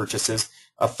coffee purchases.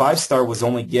 A 5-star was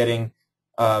only getting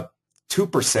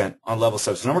 2% on level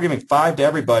 7. So now we're giving 5 to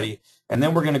everybody, and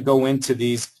then we're going to go into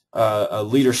these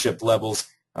leadership levels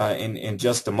in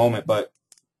just a moment. But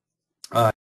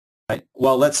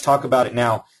well, let's talk about it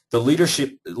now. The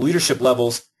leadership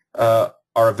levels are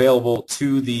available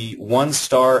to the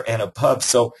 1-star and above.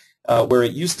 So where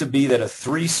it used to be that a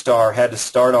 3-star had to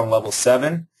start on level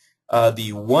 7,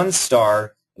 the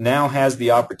 1-star now has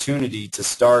the opportunity to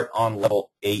start on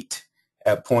level 8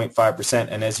 at 0.5%.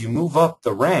 And as you move up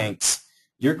the ranks,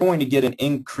 you're going to get an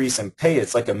increase in pay.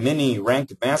 It's like a mini rank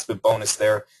advancement bonus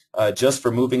there just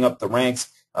for moving up the ranks.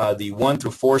 The 1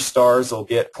 through 4 stars will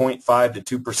get 0.5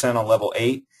 to 2% on level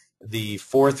 8. The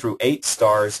 4 through 8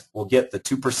 stars will get the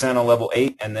 2% on level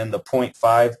 8, and then the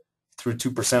 0.5 through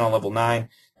 2% on level 9.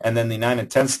 And then the 9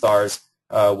 and 10 stars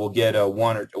will get a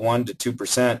 1 to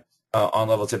 2% on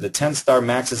level 10. The 10-star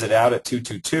maxes it out at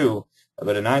 222,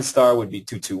 but a 9-star would be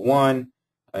 221.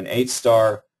 An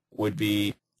 8-star would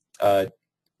be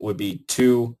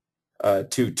 222.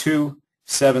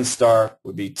 7-star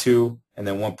would be 2, and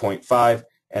then 1.5,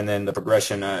 and then the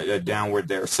progression downward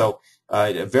there. So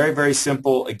very, very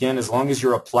simple. Again, as long as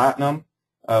you're a platinum,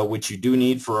 which you do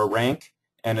need for a rank,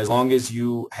 and as long as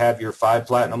you have your 5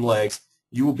 platinum legs,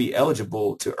 you will be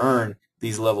eligible to earn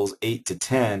these levels 8 to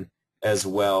 10 as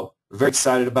well. We're very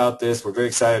excited about this. We're very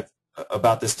excited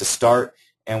about this to start,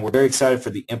 and we're very excited for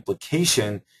the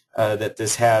implication that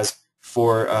this has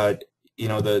for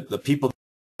the people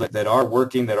that are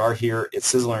working, that are here at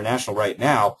Sisel International right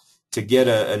now, to get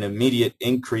an immediate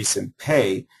increase in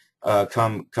pay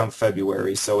come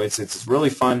February. So it's really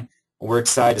fun. We're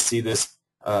excited to see this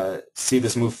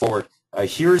move forward.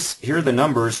 Here are the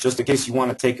numbers, just in case you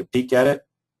want to take a peek at it.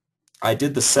 I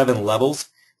did the 7 levels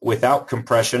without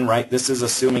compression, right? This is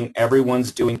assuming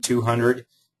everyone's doing 200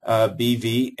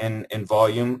 BV in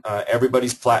volume.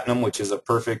 Everybody's platinum, which is a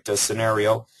perfect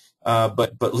scenario.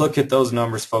 But look at those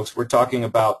numbers, folks. We're talking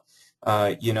about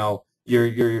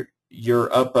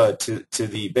you're up to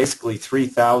the basically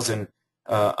 3,000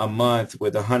 a month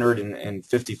with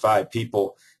 155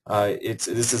 people.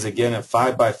 This is again a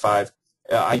 5x5.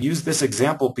 I use this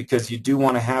example because you do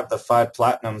want to have the 5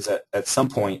 platinums at some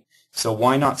point. So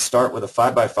why not start with a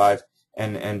 5x5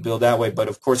 and build that way? But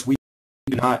of course, we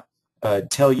do not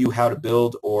tell you how to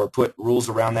build or put rules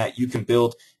around that. You can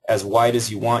build as wide as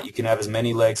you want. You can have as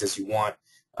many legs as you want,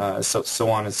 so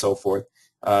on and so forth.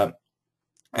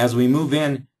 As we move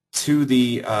in to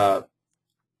the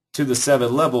to the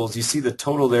 7 levels, you see the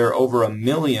total there over 1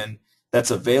 million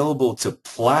that's available to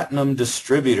platinum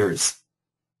distributors.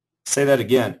 Say that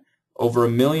again. Over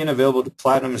 1 million available to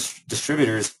platinum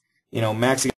distributors. You know,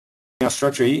 maxing out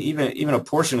structure, even a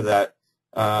portion of that,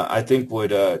 I think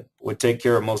would take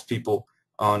care of most people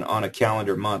on a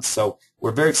calendar month. So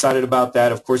we're very excited about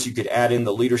that. Of course, you could add in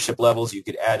the leadership levels. You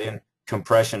could add in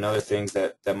compression, other things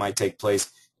that might take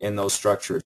place in those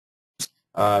structures.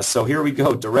 So here we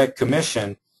go, direct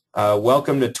commission.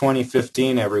 Welcome to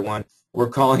 2015, everyone. We're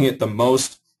calling it the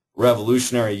most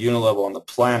revolutionary unilevel on the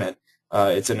planet.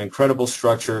 It's an incredible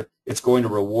structure. It's going to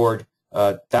reward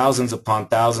thousands upon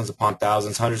thousands upon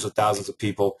thousands, hundreds of thousands of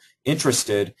people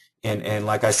interested in,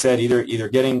 like I said, either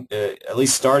getting, at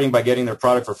least starting by getting their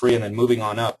product for free and then moving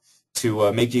on up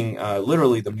to making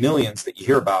literally the millions that you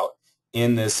hear about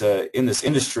in this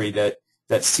industry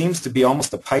that seems to be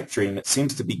almost a pipe dream. It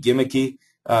seems to be gimmicky.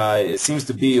 It seems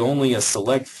to be only a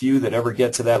select few that ever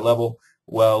get to that level.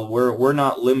 Well, we're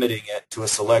not limiting it to a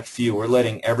select few. We're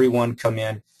letting everyone come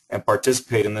in and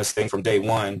participate in this thing from day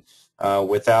one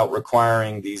without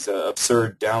requiring these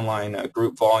absurd downline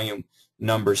group volume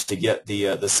numbers to get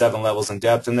the 7 levels in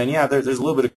depth. And then, yeah, there's a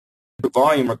little bit of group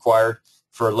volume required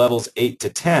for levels 8 to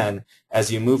 10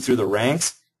 as you move through the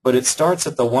ranks. But it starts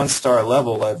at the 1-star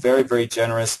level, very, very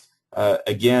generous.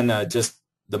 Again, just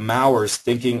the Mowers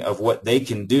thinking of what they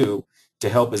can do to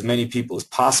help as many people as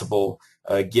possible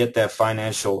get that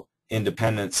financial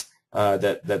independence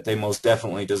that they most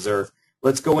definitely deserve.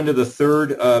 Let's go into the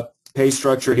third pay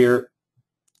structure here,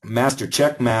 Master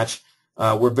Check Match.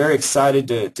 We're very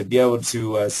excited to be able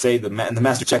to say the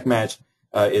Master Check Match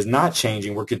is not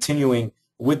changing. We're continuing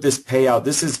with this payout.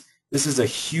 This is a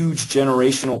huge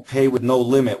generational pay with no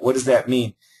limit. What does that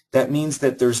mean? That means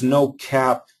that there's no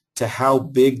cap to how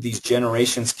big these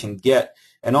generations can get.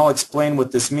 And I'll explain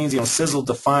what this means. You know, Sisel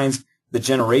defines the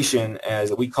generation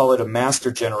as, we call it a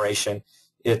master generation.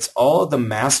 It's all of the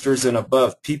masters and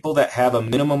above, people that have a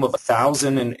minimum of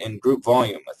 1,000 in group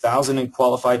volume, 1,000 in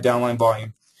qualified downline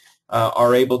volume,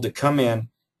 are able to come in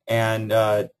and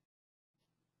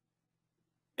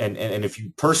if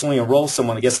you personally enroll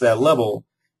someone that gets to that level,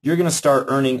 you're going to start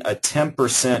earning a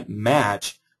 10%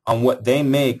 match on what they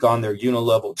make on their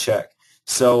unilevel check.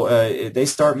 So if they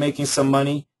start making some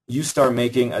money, you start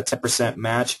making a 10%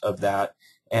 match of that,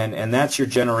 and that's your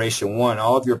generation one,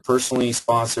 all of your personally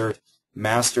sponsored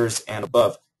masters and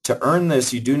above. To earn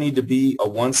this, you do need to be a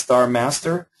 1-star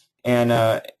master, and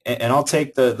I'll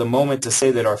take the moment to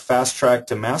say that our Fast Track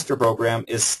to Master program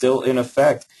is still in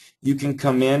effect. You can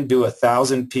come in, do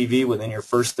 1,000 PV within your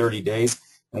first 30 days,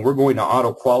 and we're going to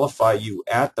auto-qualify you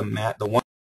at the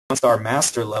 1-star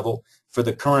master level for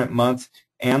the current month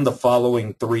and the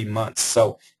following 3 months.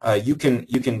 So you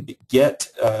can get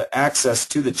access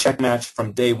to the check match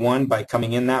from day one by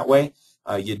coming in that way.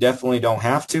 You definitely don't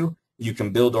have to. You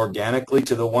can build organically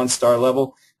to the 1-star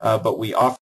level, but we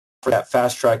offer that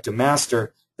Fast Track to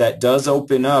Master that does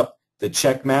open up the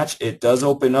check match. It does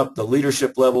open up the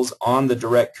leadership levels on the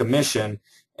direct commission,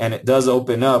 and it does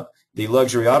open up the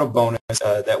luxury auto bonus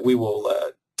that we will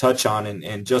touch on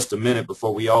in just a minute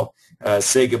before we all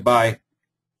say goodbye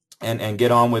and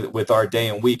get on with our day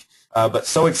and week. But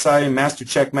so exciting, Master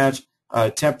Check Match,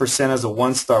 10% as a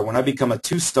 1-star. When I become a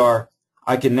 2-star,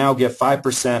 I can now get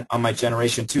 5% on my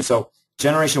Generation 2. So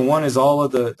Generation 1 is all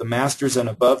of the masters and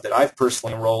above that I've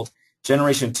personally enrolled.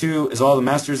 Generation 2 is all the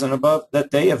masters and above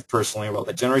that they have personally enrolled,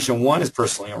 that Generation 1 is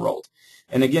personally enrolled.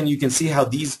 And again, you can see how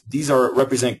these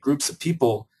represent groups of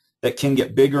people that can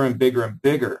get bigger and bigger and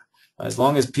bigger. As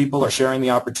long as people are sharing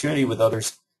the opportunity with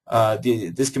others,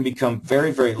 this can become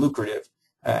very, very lucrative.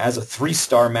 As a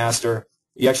 3-star master,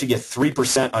 you actually get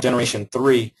 3% on Generation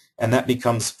 3, and that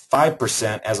becomes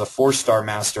 5% as a 4-star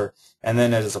master. And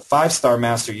then as a 5-star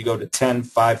master, you go to 10,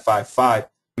 5, 5, 5,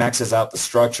 maxes out the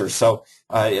structure. So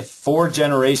if 4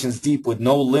 generations deep with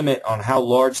no limit on how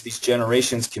large these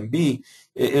generations can be,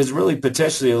 it is really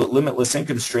potentially a limitless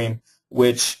income stream,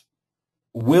 which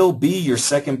will be your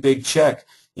second big check.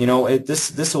 You know,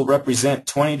 this will represent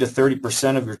 20 to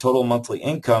 30% of your total monthly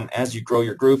income as you grow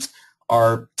your groups.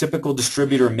 Our typical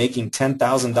distributor making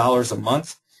 $10,000 a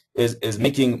month is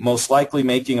most likely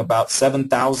making about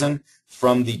 $7,000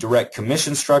 from the direct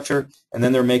commission structure, and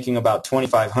then they're making about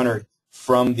 $2,500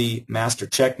 from the master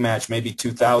check match, maybe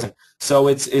 $2,000. So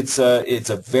it's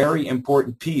a very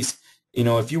important piece. You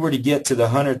know, if you were to get to the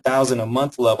 $100,000 a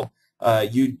month level,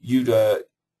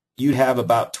 you'd have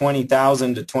about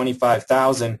 $20,000 to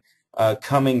 $25,000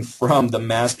 coming from the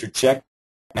master check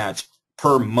match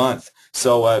per month.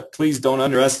 So please don't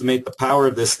underestimate the power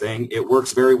of this thing. It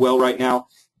works very well right now,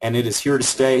 and it is here to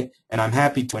stay. And I'm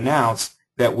happy to announce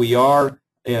that we are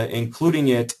including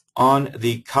it on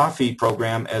the coffee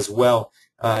program as well.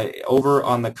 Over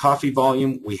on the coffee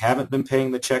volume, we haven't been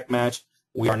paying the check match.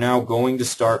 We are now going to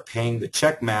start paying the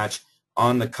check match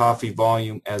on the coffee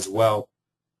volume as well.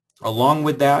 Along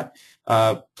with that,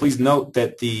 please note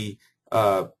that the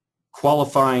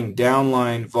qualifying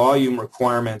downline volume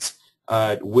requirements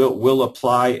will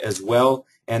apply as well.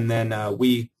 And then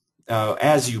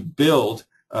as you build,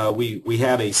 we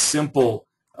have a simple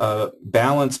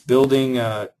balance building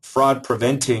fraud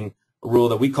preventing rule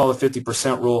that we call the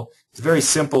 50% rule. It's very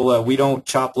simple. We don't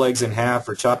chop legs in half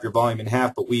or chop your volume in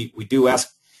half, but we do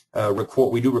ask,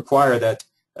 we do require that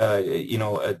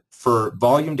for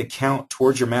volume to count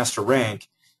towards your master rank,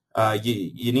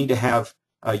 you need to have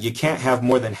you can't have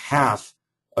more than half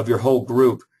of your whole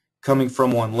group coming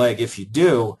from one leg. If you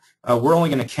do, we're only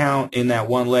going to count in that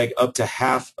one leg up to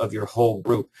half of your whole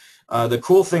group. The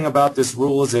cool thing about this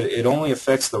rule is that it only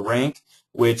affects the rank,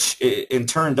 which in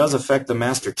turn does affect the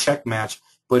master check match,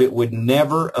 but it would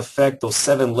never affect those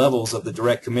 7 levels of the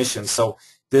direct commission. So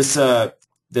this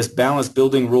this balance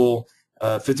building rule,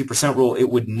 50% rule, it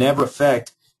would never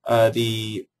affect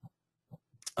the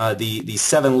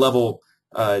 7-level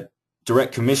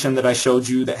direct commission that I showed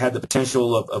you that had the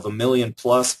potential of $1 million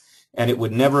plus, and it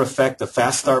would never affect the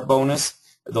fast start bonus,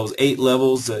 those 8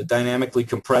 levels dynamically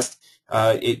compressed.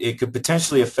 It could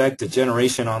potentially affect a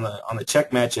generation on the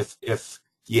check match if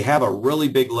you have a really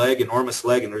big leg, enormous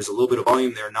leg, and there's a little bit of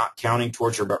volume there not counting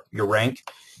towards your rank.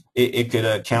 It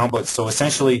could count. But so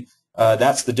essentially,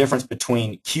 that's the difference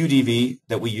between QDV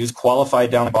that we use,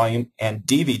 qualified downline volume, and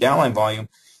DV, downline volume.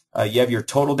 You have your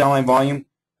total downline volume,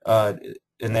 and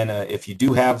then if you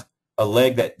do have a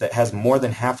leg that has more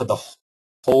than half of the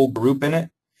whole group in it,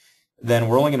 then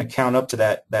we're only going to count up to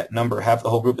that number, half of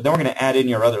the whole group. But then we're going to add in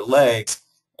your other legs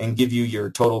and give you your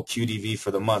total QDV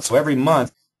for the month. So every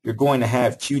month, you're going to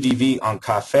have QDV on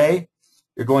Cafe.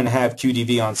 You're going to have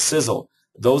QDV on Sisel.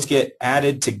 Those get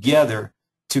added together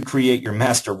to create your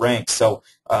master rank. So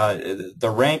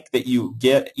the rank that you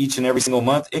get each and every single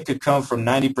month, it could come from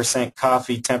 90%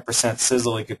 coffee, 10%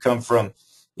 Sisel. It could come from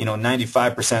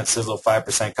 95% Sisel,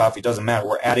 5% coffee. It doesn't matter.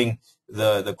 We're adding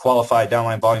the qualified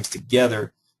downline volumes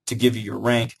together to give you your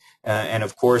rank. And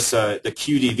of course, the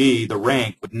QDV, the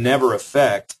rank, would never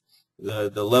affect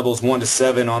the levels 1 to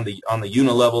 7 on the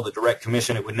unilevel, the direct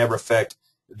commission. It would never affect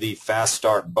the fast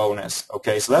start bonus.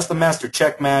 Okay, so that's the master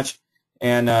check match,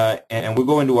 and we'll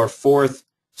go into our 4th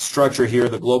structure here,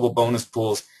 the global bonus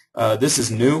pools. This is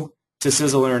new to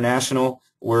Sisel International.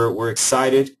 We're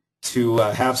excited to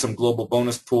have some global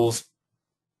bonus pools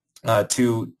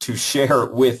to share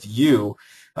with you.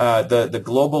 The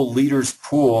global leaders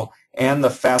pool and the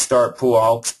fast start pool.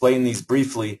 I'll explain these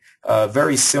briefly.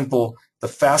 Very simple. The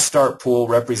fast start pool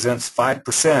represents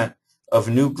 5% of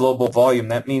new global volume.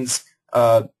 That means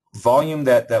volume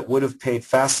that would have paid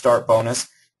fast start bonus.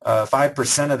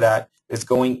 5% of that is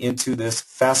going into this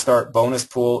fast start bonus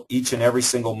pool each and every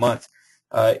single month.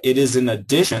 It is in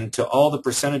addition to all the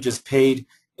percentages paid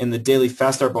in the daily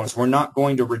fast start bonus. We're not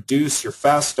going to reduce your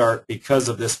fast start because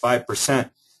of this 5%.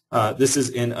 This is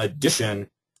in addition,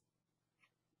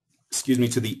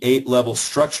 to the 8-level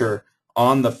structure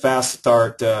on the fast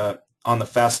start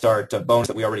bonus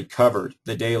that we already covered,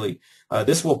 the daily.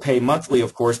 This will pay monthly,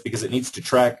 of course, because it needs to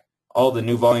track all the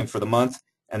new volume for the month,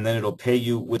 and then it'll pay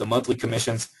you with the monthly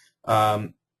commissions.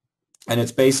 And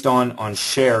it's based on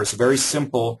shares. Very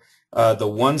simple. The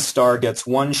 1-star gets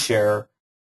 1 share,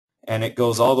 and it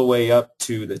goes all the way up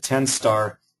to the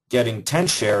 10-star getting 10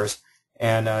 shares.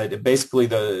 And basically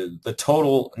the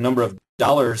total number of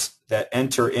dollars that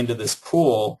enter into this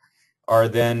pool are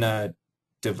then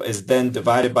is then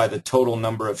divided by the total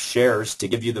number of shares to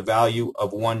give you the value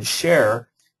of 1 share.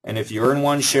 And if you earn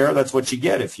 1 share, that's what you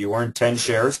get. If you earn 10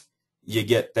 shares, you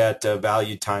get that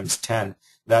value times 10.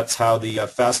 That's how the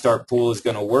fast start pool is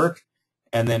going to work.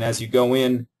 And then as you go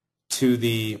in to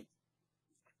the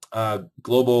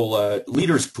global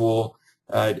leaders pool,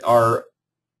 our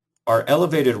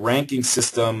elevated ranking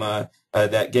system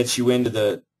that gets you into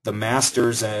the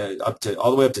masters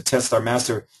all the way up to 10-star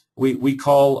master, we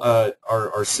call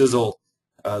our Sisel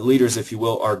leaders, if you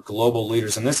will, our global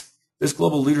leaders. And this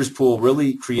global leaders pool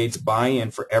really creates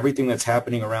buy-in for everything that's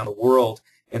happening around the world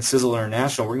in Sisel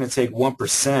International. We're going to take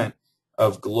 1%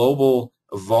 of global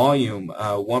volume,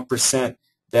 1%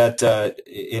 that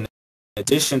in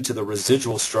addition to the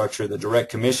residual structure, the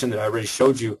direct commission that I already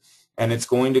showed you, and it's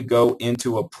going to go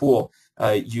into a pool.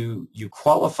 You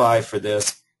qualify for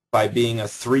this by being a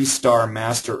 3-star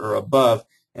master or above.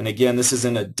 And again, this is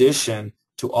in addition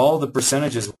to all the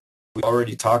percentages we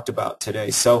already talked about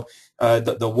today. So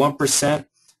the 1%,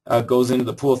 goes into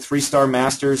the pool. 3-star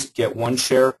masters get 1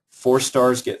 share, 4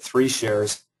 stars get 3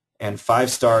 shares, and 5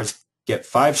 stars get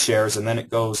 5 shares, and then it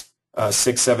goes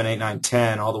 6, 7, 8, 9,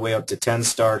 10, all the way up to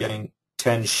 10-star getting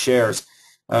 10 shares.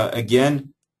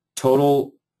 Again,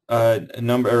 total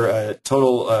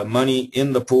money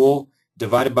in the pool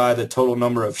divided by the total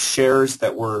number of shares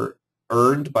that were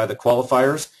earned by the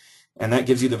qualifiers, and that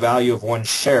gives you the value of 1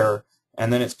 share,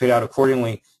 and then it's paid out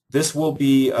accordingly. This will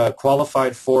be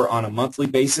qualified for on a monthly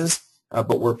basis,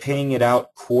 but we're paying it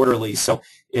out quarterly. So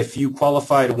if you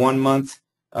qualified 1 month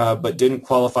but didn't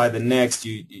qualify the next,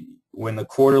 when the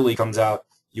quarterly comes out,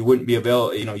 you wouldn't be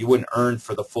available. You wouldn't earn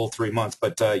for the full 3 months.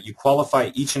 But you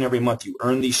qualify each and every month. You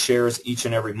earn these shares each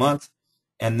and every month,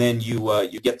 and then you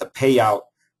get the payout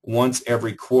once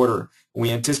every quarter. We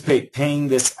anticipate paying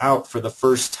this out for the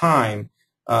first time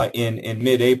in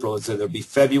mid-April. So there'll be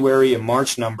February and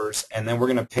March numbers, and then we're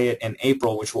going to pay it in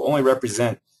April, which will only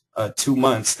represent 2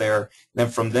 months there. Then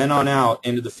from then on out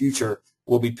into the future,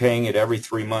 we'll be paying it every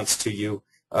 3 months to you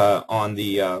on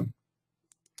the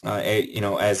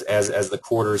as the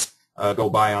quarters go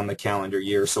by on the calendar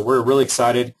year. So we're really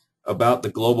excited about the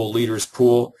Global Leaders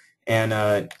Pool. And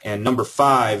number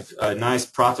 5, nice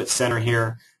profit center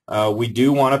here. We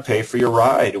do want to pay for your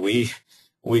ride.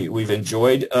 We've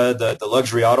enjoyed the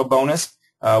luxury auto bonus.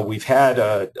 We've had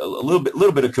a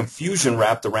little bit of confusion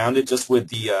wrapped around it, just with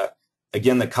the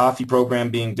again, the coffee program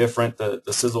being different, the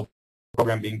Sisel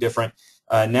program being different.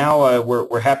 Now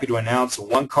we're happy to announce a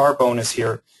 1-car bonus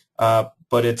here,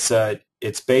 but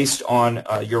it's based on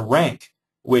your rank,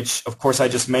 which of course I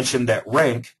just mentioned that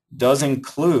rank does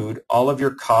include all of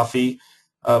your coffee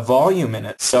volume in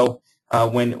it. So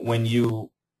when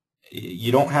you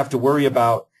don't have to worry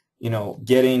about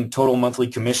getting total monthly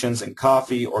commissions in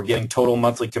coffee or getting total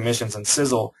monthly commissions in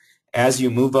Sisel. As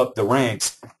you move up the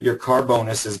ranks, your car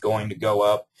bonus is going to go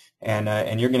up,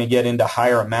 and you're going to get into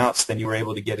higher amounts than you were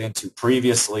able to get into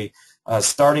previously.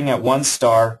 Starting at 1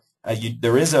 star,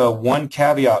 there is one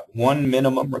caveat, one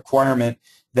minimum requirement,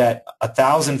 that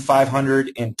 1,500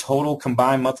 in total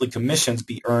combined monthly commissions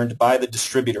be earned by the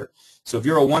distributor. So if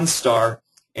you're a 1 star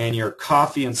and your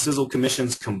coffee and Sisel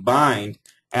commissions combined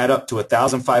add up to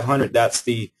 1,500, that's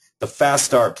the fast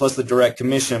start plus the direct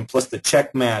commission plus the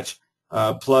check match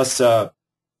plus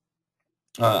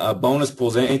bonus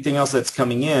pools, anything else that's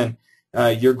coming in,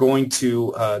 you're going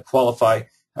to qualify.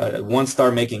 1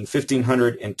 star making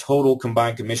 1,500 in total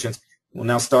combined commissions will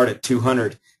now start at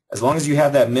 200. As long as you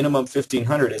have that minimum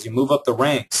 1,500, as you move up the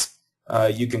ranks,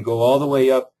 you can go all the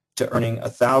way up to earning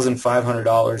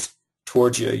 $1,500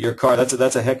 towards your car.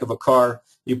 That's a heck of a car.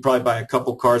 You probably buy a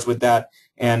couple cars with that.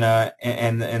 And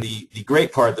the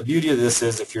great part, the beauty of this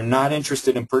is, if you're not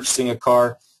interested in purchasing a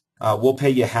car, we'll pay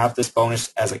you half this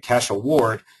bonus as a cash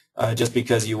award, just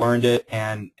because you earned it,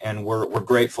 and we're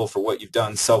grateful for what you've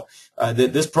done. So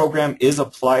this program is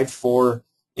applied for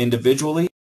individually.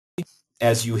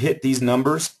 As you hit these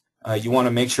numbers, you want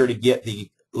to make sure to get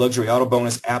the luxury auto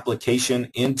bonus application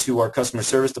into our customer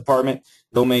service department.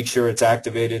 They'll make sure it's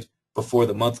activated before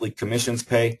the monthly commissions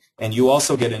pay, and you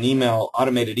also get an email,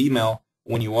 automated email,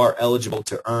 when you are eligible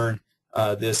to earn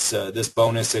this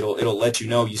bonus. It'll let you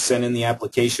know. You send in the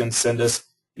application, send us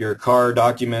your car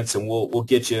documents, and we'll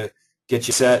get you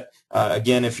set.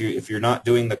 Again, if you're not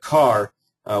doing the car,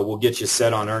 we'll get you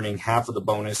set on earning half of the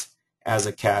bonus as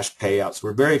a cash payout. So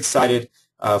we're very excited.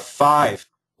 5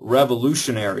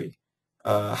 revolutionary,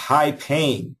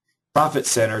 high-paying profit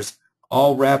centers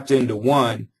all wrapped into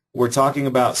one. We're talking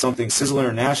about something Sisel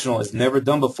International has never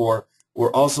done before.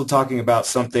 We're also talking about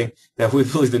something that we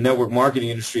believe the network marketing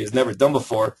industry has never done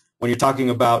before, when you're talking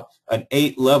about an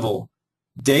 8-level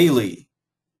daily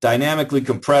dynamically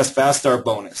compressed fast start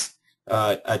bonus,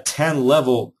 a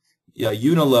 10-level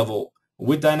unilevel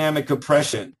with dynamic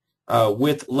compression,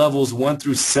 with levels 1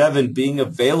 through 7 being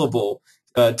available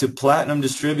to platinum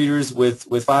distributors with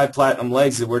 5 platinum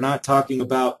legs. We're not talking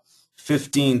about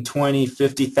 15, 20,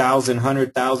 50,000,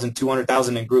 100,000,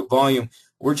 200,000 in group volume.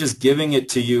 We're just giving it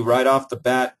to you right off the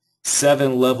bat,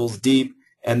 7 levels deep,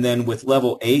 and then with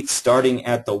level 8 starting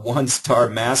at the 1-star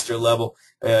master level.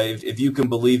 If you can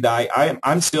believe that,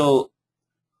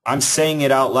 I'm saying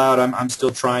it out loud. I'm still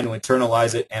trying to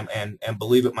internalize it and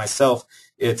believe it myself.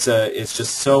 It's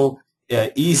just so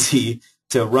easy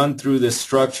to run through this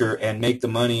structure and make the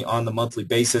money on the monthly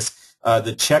basis.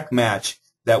 The check match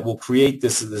that will create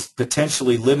this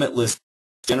potentially limitless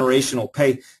generational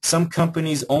pay. Some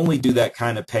companies only do that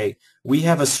kind of pay. We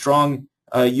have a strong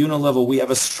unilevel. We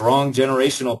have a strong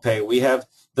generational pay. We have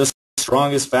the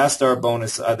strongest fast start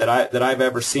bonus that I've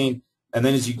ever seen. And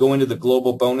then as you go into the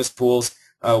global bonus pools,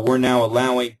 we're now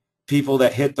allowing people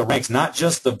that hit the ranks, not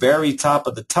just the very top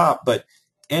of the top, but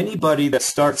anybody that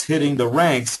starts hitting the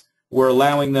ranks, we're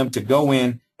allowing them to go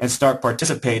in and start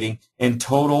participating in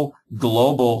total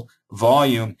global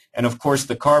volume. And of course,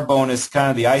 the car bonus, kind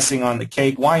of the icing on the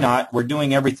cake. Why not? We're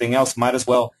doing everything else. Might as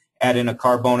well add in a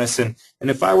car bonus. And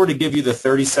if I were to give you the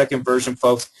 30-second version,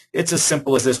 folks, it's as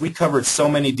simple as this. We covered so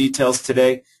many details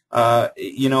today.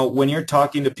 You know, when you're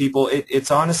talking to people,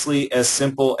 it's honestly as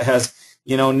simple as,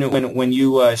 you know, when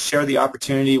you share the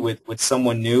opportunity with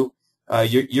someone new,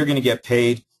 you're going to get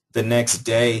paid the next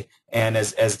day. And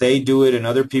as they do it and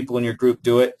other people in your group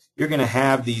do it, you're going to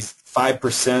have these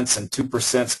 5% and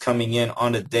 2% coming in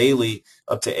on a daily,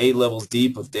 up to 8 levels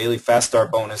deep of daily fast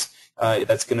start bonus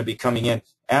that's going to be coming in.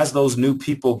 As those new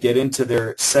people get into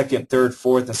their second, third,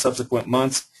 fourth, and subsequent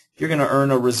months, you're going to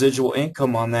earn a residual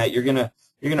income on that. You're going to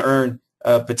earn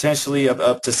potentially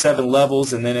up to 7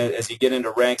 levels, and then as you get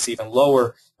into ranks, even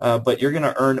lower. But you're going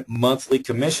to earn monthly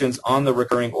commissions on the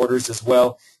recurring orders as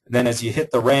well. And then as you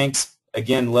hit the ranks,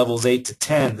 again, levels 8 to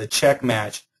 10, the check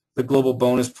match, the global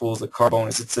bonus pools, the car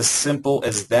bonus. It's as simple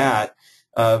as that.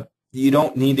 You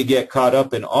don't need to get caught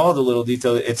up in all the little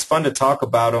details. It's fun to talk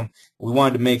about them. We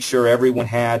wanted to make sure everyone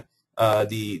had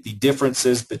the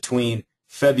differences between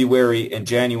February and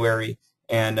January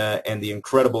and the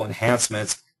incredible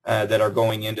enhancements that are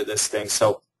going into this thing.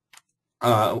 So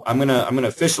I'm gonna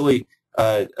officially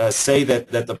say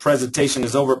that the presentation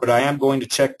is over, but I am going to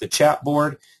check the chat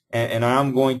board, and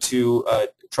I'm going to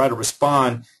try to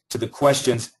respond to the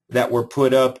questions that were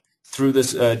put up through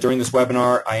this during this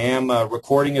webinar. I am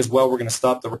recording as well. We're going to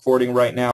stop the recording right now.